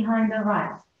in behind the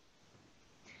right.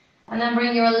 And then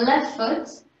bring your left foot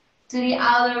to the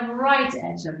outer right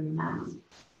edge of your mat.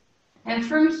 And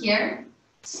from here,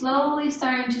 slowly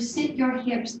starting to sit your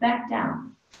hips back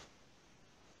down.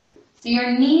 So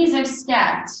your knees are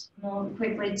stacked. I'll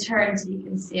quickly turn so you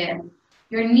can see it.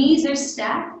 Your knees are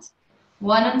stacked,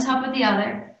 one on top of the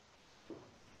other.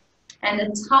 And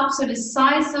the tops or the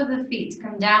sides of the feet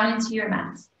come down into your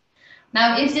mat.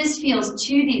 Now, if this feels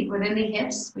too deep within the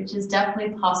hips, which is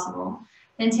definitely possible,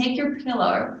 then take your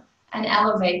pillow and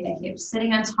elevate the hips,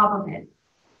 sitting on top of it.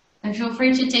 And feel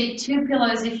free to take 2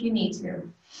 pillows if you need to.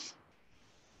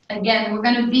 Again, we're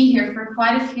going to be here for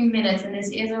quite a few minutes, and this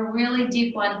is a really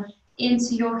deep one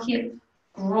into your hip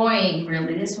groin,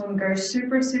 really. This one goes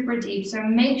super, super deep, so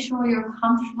make sure you're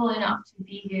comfortable enough to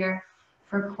be here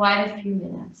for quite a few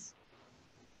minutes.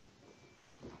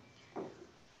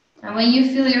 And when you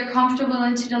feel you're comfortable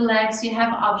into the legs, you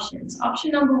have options.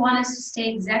 Option number 1 is to stay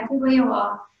exactly where you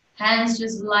are, hands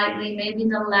just lightly, maybe in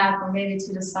the lap or maybe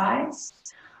to the sides.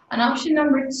 And option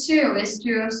number 2 is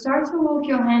to start to walk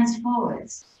your hands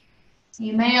forwards.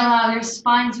 You may allow your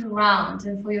spine to round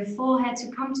and for your full head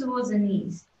to come towards the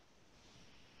knees.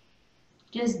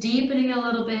 Just deepening a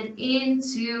little bit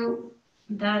into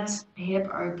that hip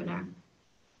opener.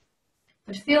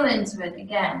 But feel into it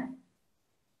again.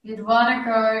 You'd want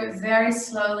to go very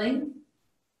slowly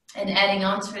and adding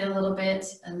onto it a little bit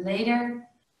later,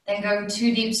 than going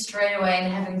too deep straight away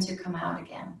and having to come out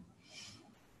again.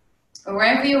 But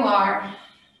wherever you are,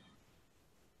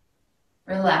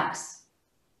 relax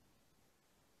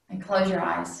and close your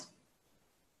eyes.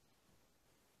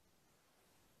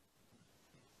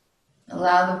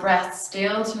 Allow the breath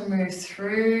still to move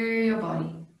through your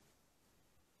body,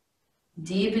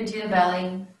 deep into the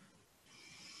belly.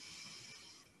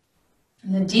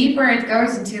 And the deeper it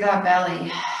goes into that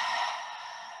belly,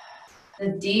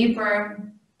 the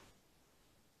deeper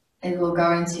it will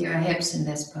go into your hips in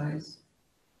this pose.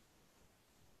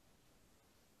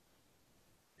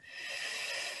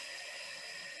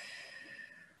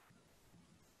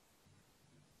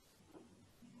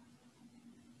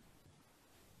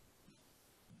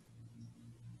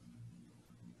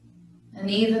 And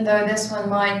even though this one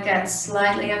might get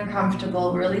slightly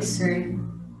uncomfortable really soon,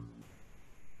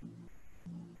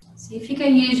 see if you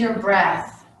can use your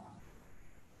breath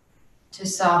to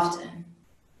soften.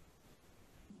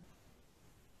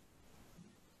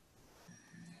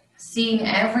 Seeing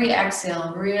every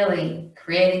exhale really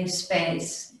creating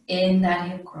space in that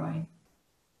hip groin.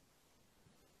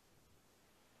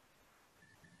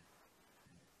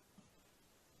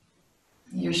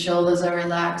 Your shoulders are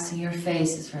relaxed and your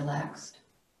face is relaxed.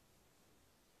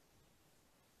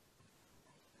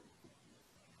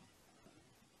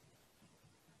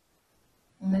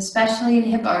 And especially in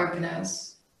hip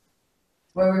openers,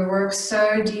 where we work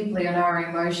so deeply on our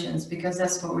emotions because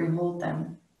that's what we hold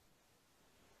them.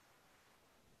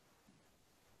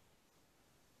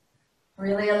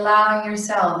 Really allowing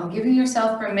yourself and giving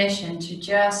yourself permission to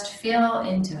just feel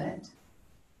into it.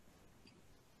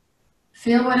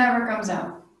 Feel whatever comes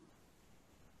up.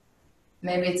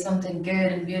 Maybe it's something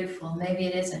good and beautiful, maybe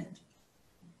it isn't.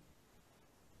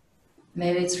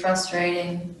 Maybe it's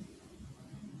frustrating.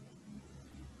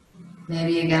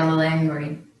 Maybe you get a little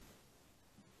angry.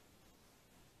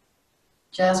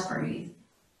 Just breathe.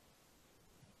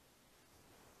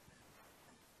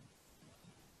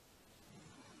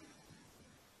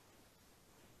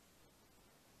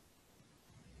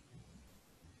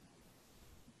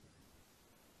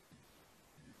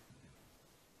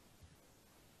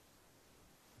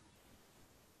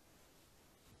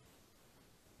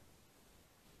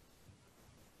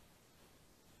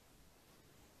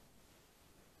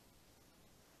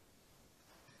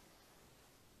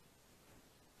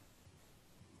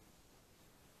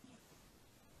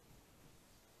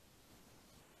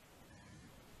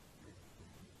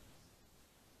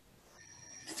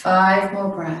 Five more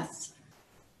breaths.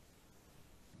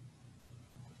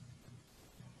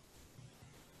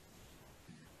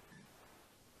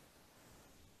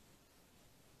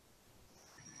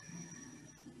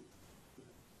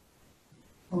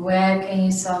 Where can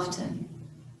you soften?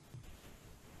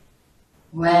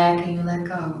 Where can you let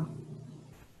go?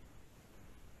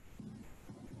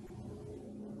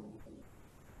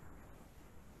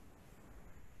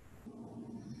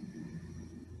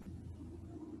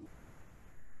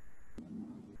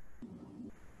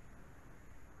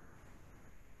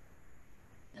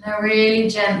 And now really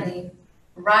gently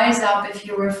rise up if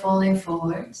you were falling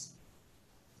forwards.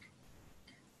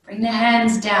 Bring the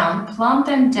hands down, plant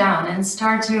them down, and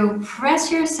start to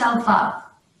press yourself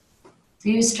up. So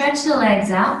you stretch the legs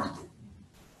out,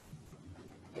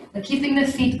 but keeping the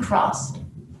feet crossed.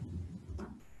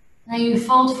 Now you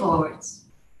fold forwards.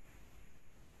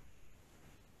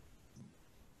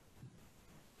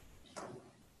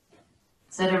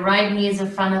 So the right knee is in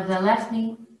front of the left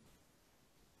knee.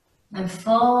 And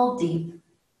fold deep.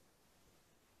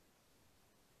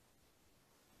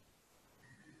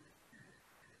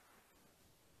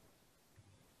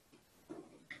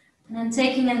 And then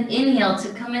taking an inhale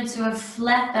to come into a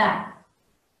flat back.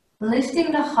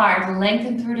 Lifting the heart,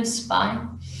 lengthen through the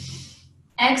spine.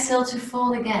 Exhale to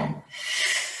fold again.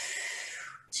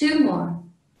 2 more.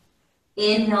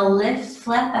 Inhale, lift,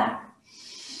 flat back.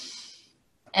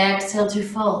 Exhale to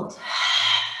fold.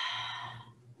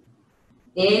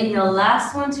 Inhale,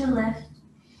 last one to lift.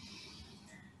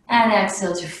 And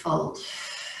exhale to fold.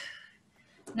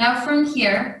 Now from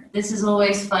here, this is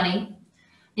always funny.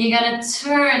 You're gonna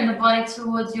turn the body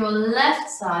towards your left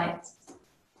side.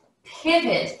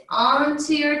 Pivot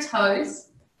onto your toes.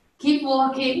 Keep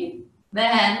walking the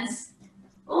hands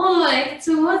all the way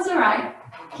towards the right.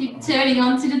 Keep turning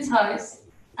onto the toes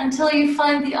until you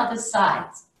find the other side.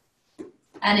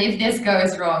 And if this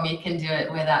goes wrong, you can do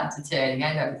it without the turning.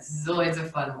 I know, this is always a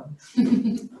fun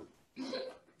one.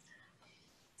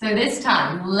 So this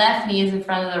time, left knee is in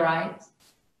front of the right.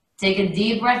 Take a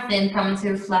deep breath in, come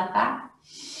into a flat back.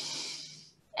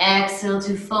 Exhale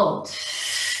to fold.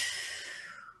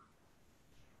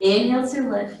 Inhale to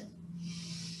lift.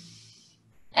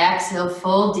 Exhale,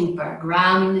 fold deeper,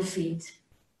 grounding the feet.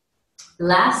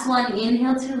 Last one,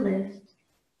 inhale to lift.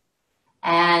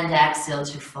 And exhale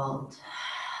to fold.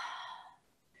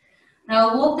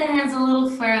 Now walk the hands a little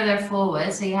further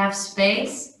forward so you have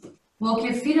space. Walk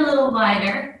your feet a little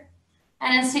wider.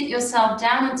 And then sit yourself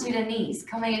down onto the knees,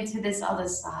 coming into this other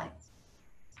side.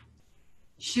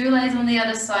 Shoelace on the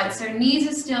other side, so knees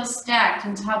are still stacked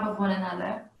on top of one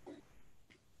another.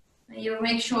 And you'll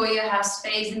make sure you have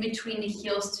space in between the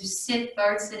heels to sit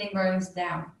both sitting bones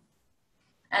down.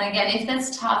 And again, if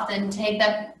that's tough, then take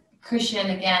that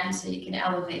cushion again so you can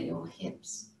elevate your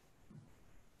hips.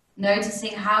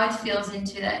 Noticing how it feels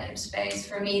into that hip space.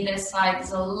 For me, this side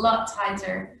is a lot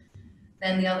tighter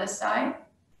than the other side.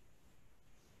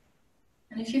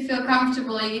 And if you feel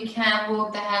comfortable, you can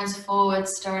walk the hands forward,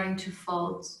 starting to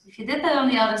fold. If you did that on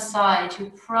the other side,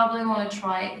 you probably want to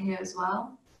try it here as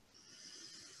well.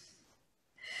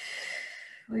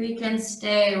 We can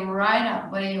stay right up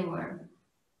where you were.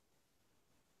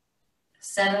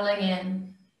 Settling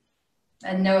in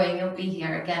and knowing you'll be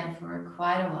here again for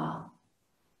quite a while.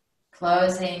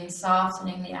 Closing,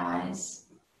 softening the eyes.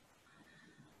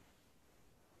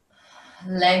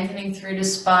 Lengthening through the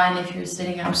spine if you're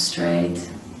sitting up straight.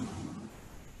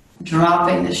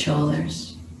 Dropping the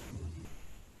shoulders.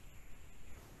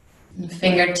 And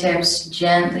fingertips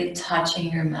gently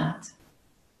touching your mat.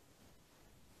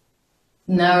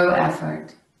 No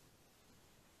effort.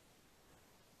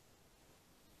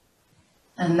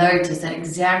 And notice that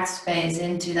exact space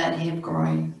into that hip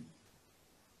groin.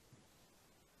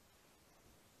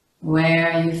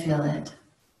 Where you feel it.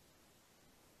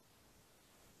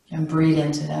 And breathe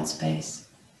into that space.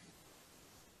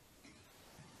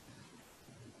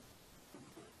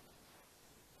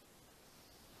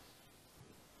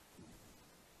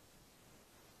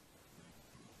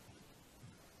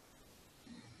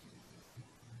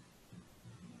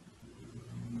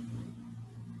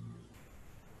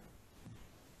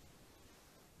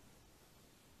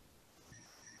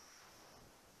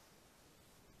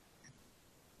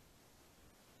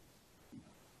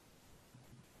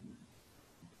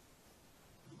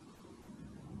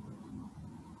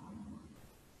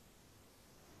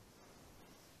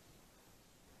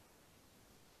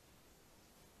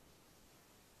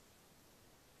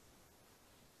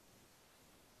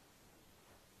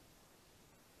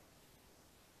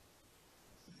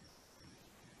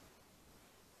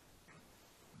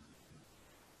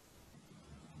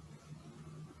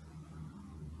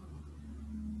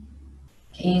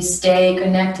 Can you stay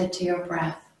connected to your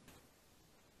breath?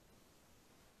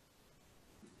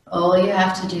 All you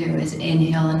have to do is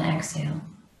inhale and exhale.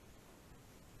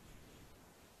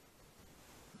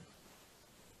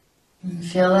 And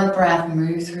feel that breath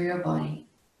move through your body,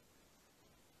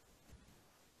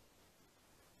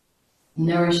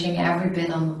 nourishing every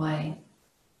bit on the way,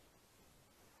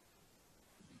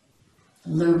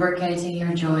 lubricating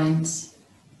your joints,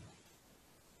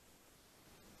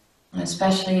 and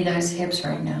especially those hips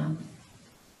right now.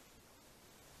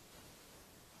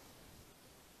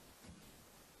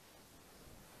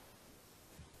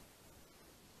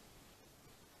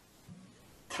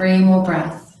 Three more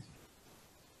breaths.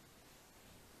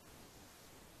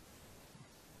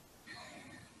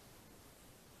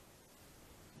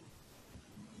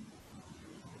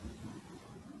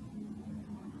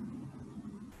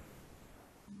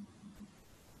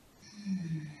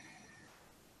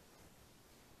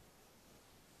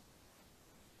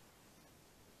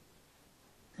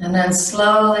 And then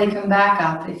slowly come back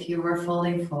up if you were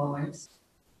folding forwards.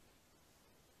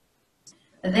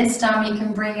 But this time you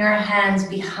can bring your hands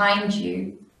behind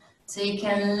you so you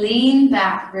can lean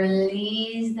back,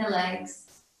 release the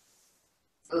legs.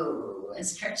 Ooh, and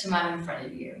stretch them out in front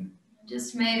of you.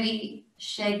 Just maybe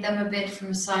shake them a bit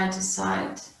from side to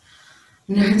side.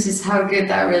 Notice how good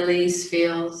that release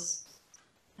feels.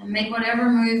 And make whatever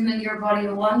movement your body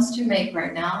wants to make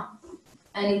right now.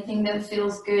 Anything that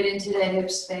feels good into the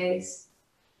hip space.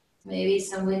 Maybe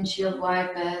some windshield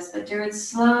wipers, but do it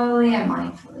slowly and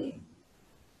mindfully.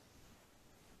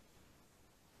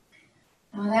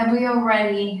 And whenever you're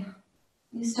ready,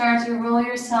 you start to roll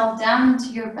yourself down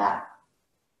into your back.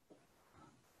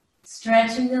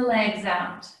 Stretching the legs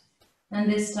out.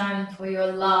 And this time for your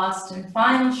last and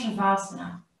final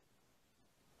Shavasana.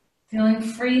 Feeling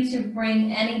free to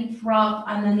bring any prop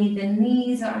underneath the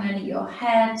knees or underneath your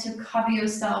head to cover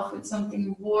yourself with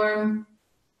something warm.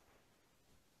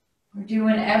 Or do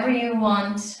whatever you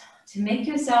want to make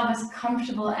yourself as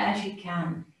comfortable as you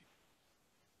can.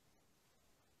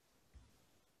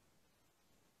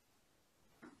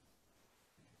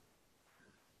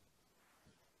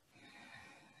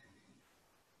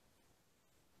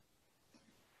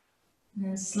 And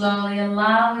then slowly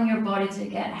allowing your body to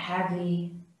get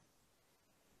heavy.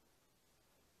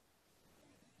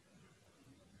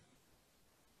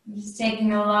 Just taking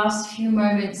the last few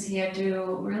moments here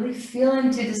to really feel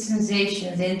into the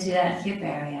sensations into that hip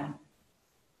area.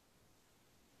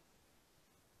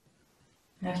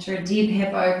 After a deep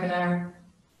hip opener,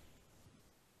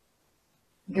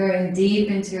 going deep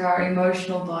into our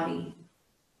emotional body.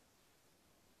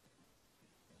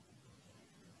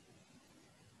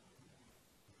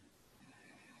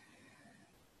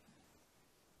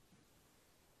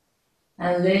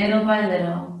 And little by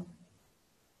little,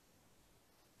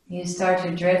 you start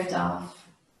to drift off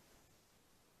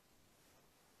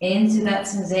into that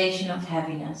sensation of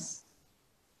heaviness.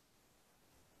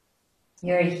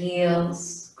 Your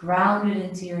heels grounded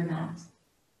into your mat.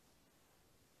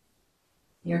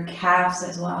 Your calves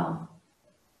as well.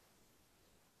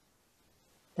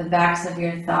 The backs of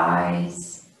your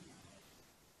thighs,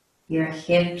 your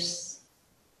hips,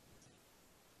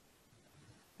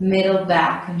 middle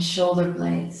back and shoulder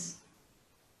blades.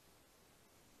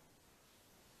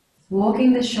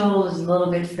 Walking the shoulders a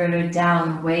little bit further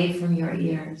down away from your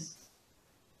ears.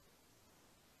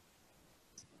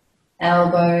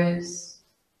 Elbows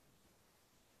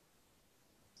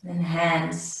and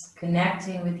hands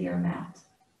connecting with your mat.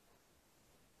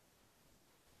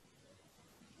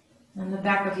 And the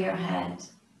back of your head.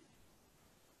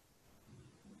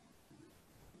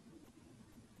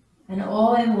 And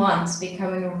all at once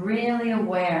becoming really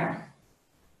aware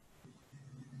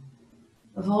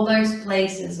of all those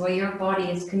places where your body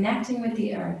is connecting with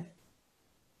the earth.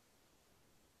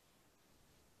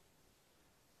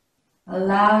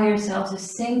 Allow yourself to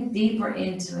sink deeper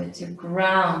into it, to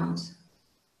ground.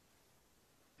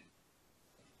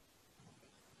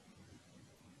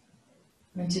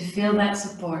 And to feel that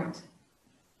support.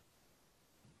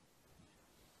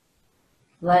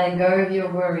 Letting go of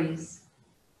your worries.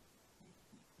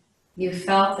 You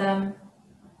felt them.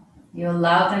 You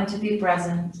allowed them to be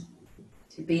present,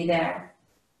 to be there.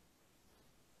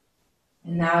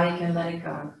 And now you can let it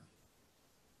go.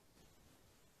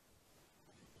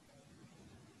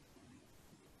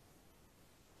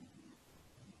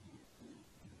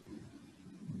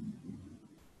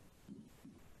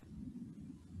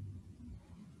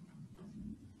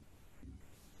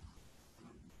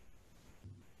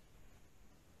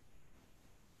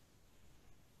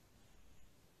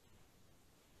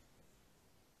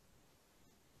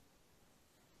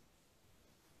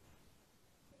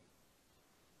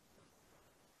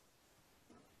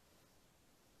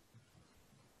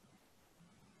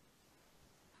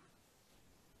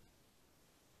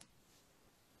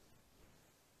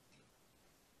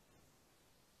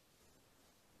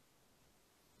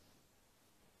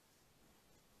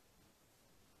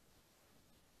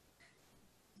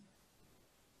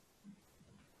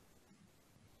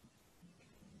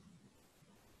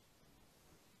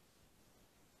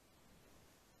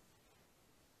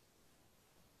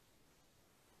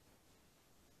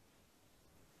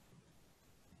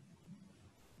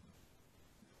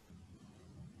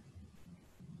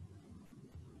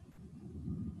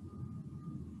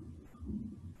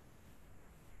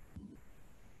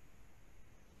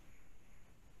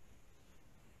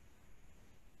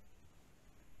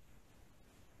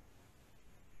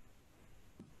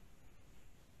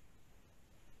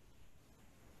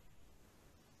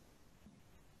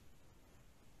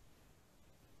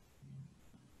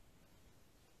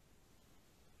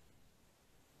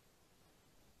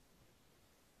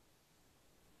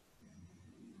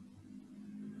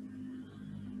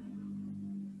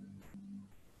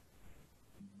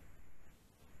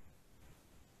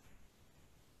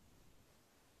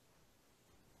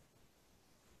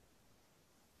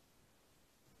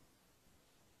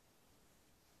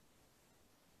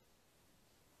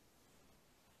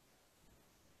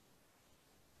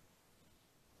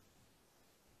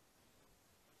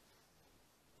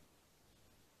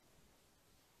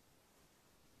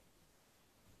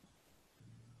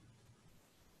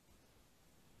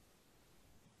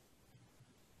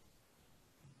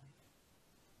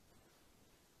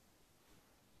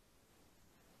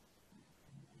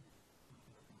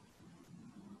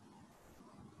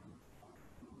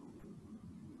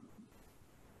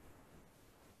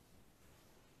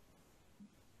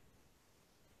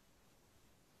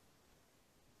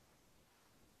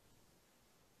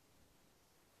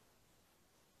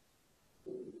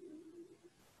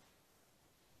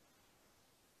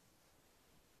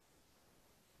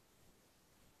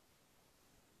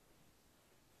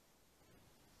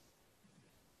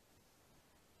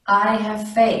 I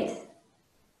have faith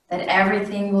that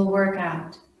everything will work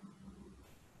out.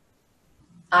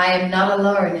 I am not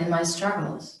alone in my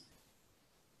struggles.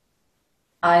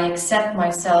 I accept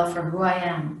myself for who I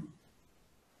am.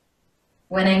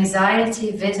 When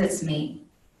anxiety visits me,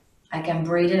 I can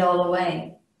breathe it all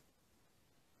away.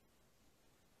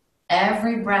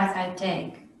 Every breath I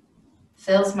take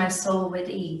fills my soul with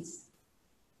ease.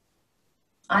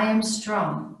 I am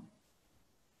strong.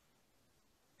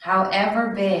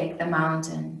 However big the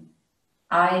mountain,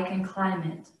 I can climb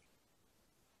it.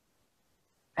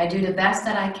 I do the best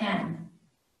that I can.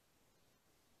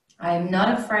 I am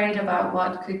not afraid about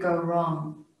what could go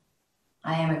wrong.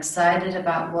 I am excited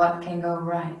about what can go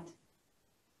right.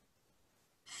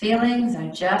 Feelings are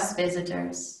just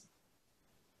visitors,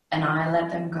 and I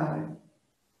let them go.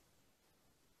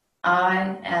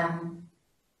 I am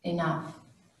enough.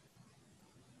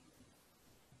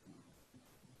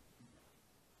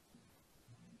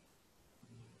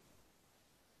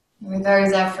 With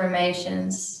those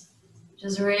affirmations,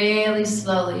 just really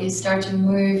slowly start to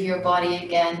move your body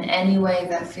again any way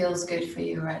that feels good for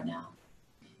you right now.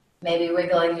 Maybe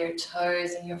wiggling your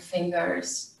toes and your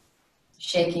fingers,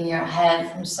 shaking your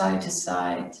head from side to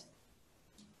side.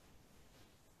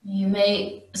 You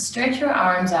may stretch your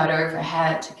arms out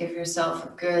overhead to give yourself a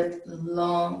good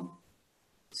long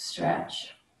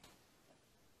stretch.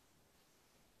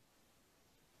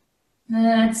 And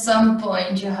then at some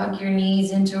point you hug your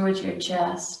knees in towards your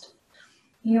chest.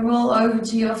 You roll over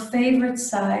to your favorite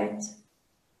side,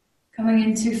 coming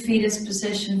into fetus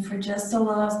position for just the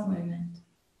last moment.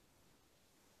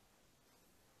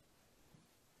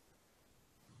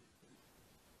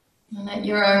 And at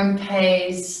your own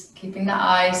pace, keeping the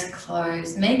eyes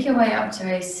closed, make your way up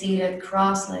to a seated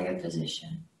cross-legged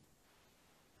position.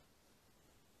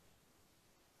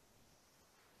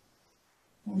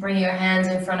 And bring your hands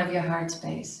in front of your heart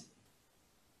space.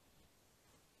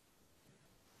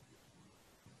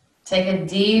 Take a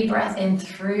deep breath in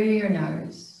through your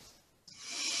nose.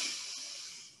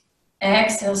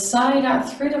 Exhale, sigh it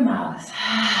out through the mouth.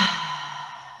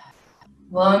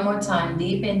 One more time,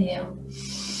 deep inhale.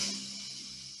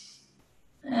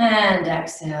 And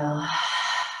exhale,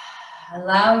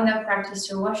 allowing that practice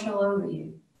to wash all over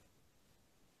you.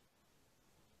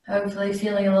 Hopefully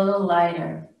feeling a little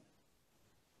lighter,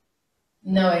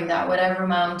 knowing that whatever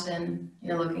mountain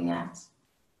you're looking at,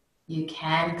 you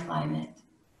can climb it.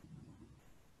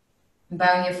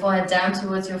 Bowing your forehead down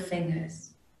towards your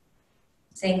fingers,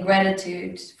 saying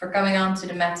gratitude for coming onto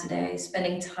the mat today,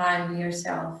 spending time with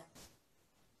yourself.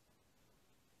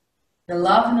 The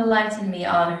love and the light in me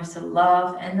honors the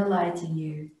love and the light in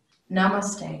you.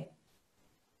 Namaste.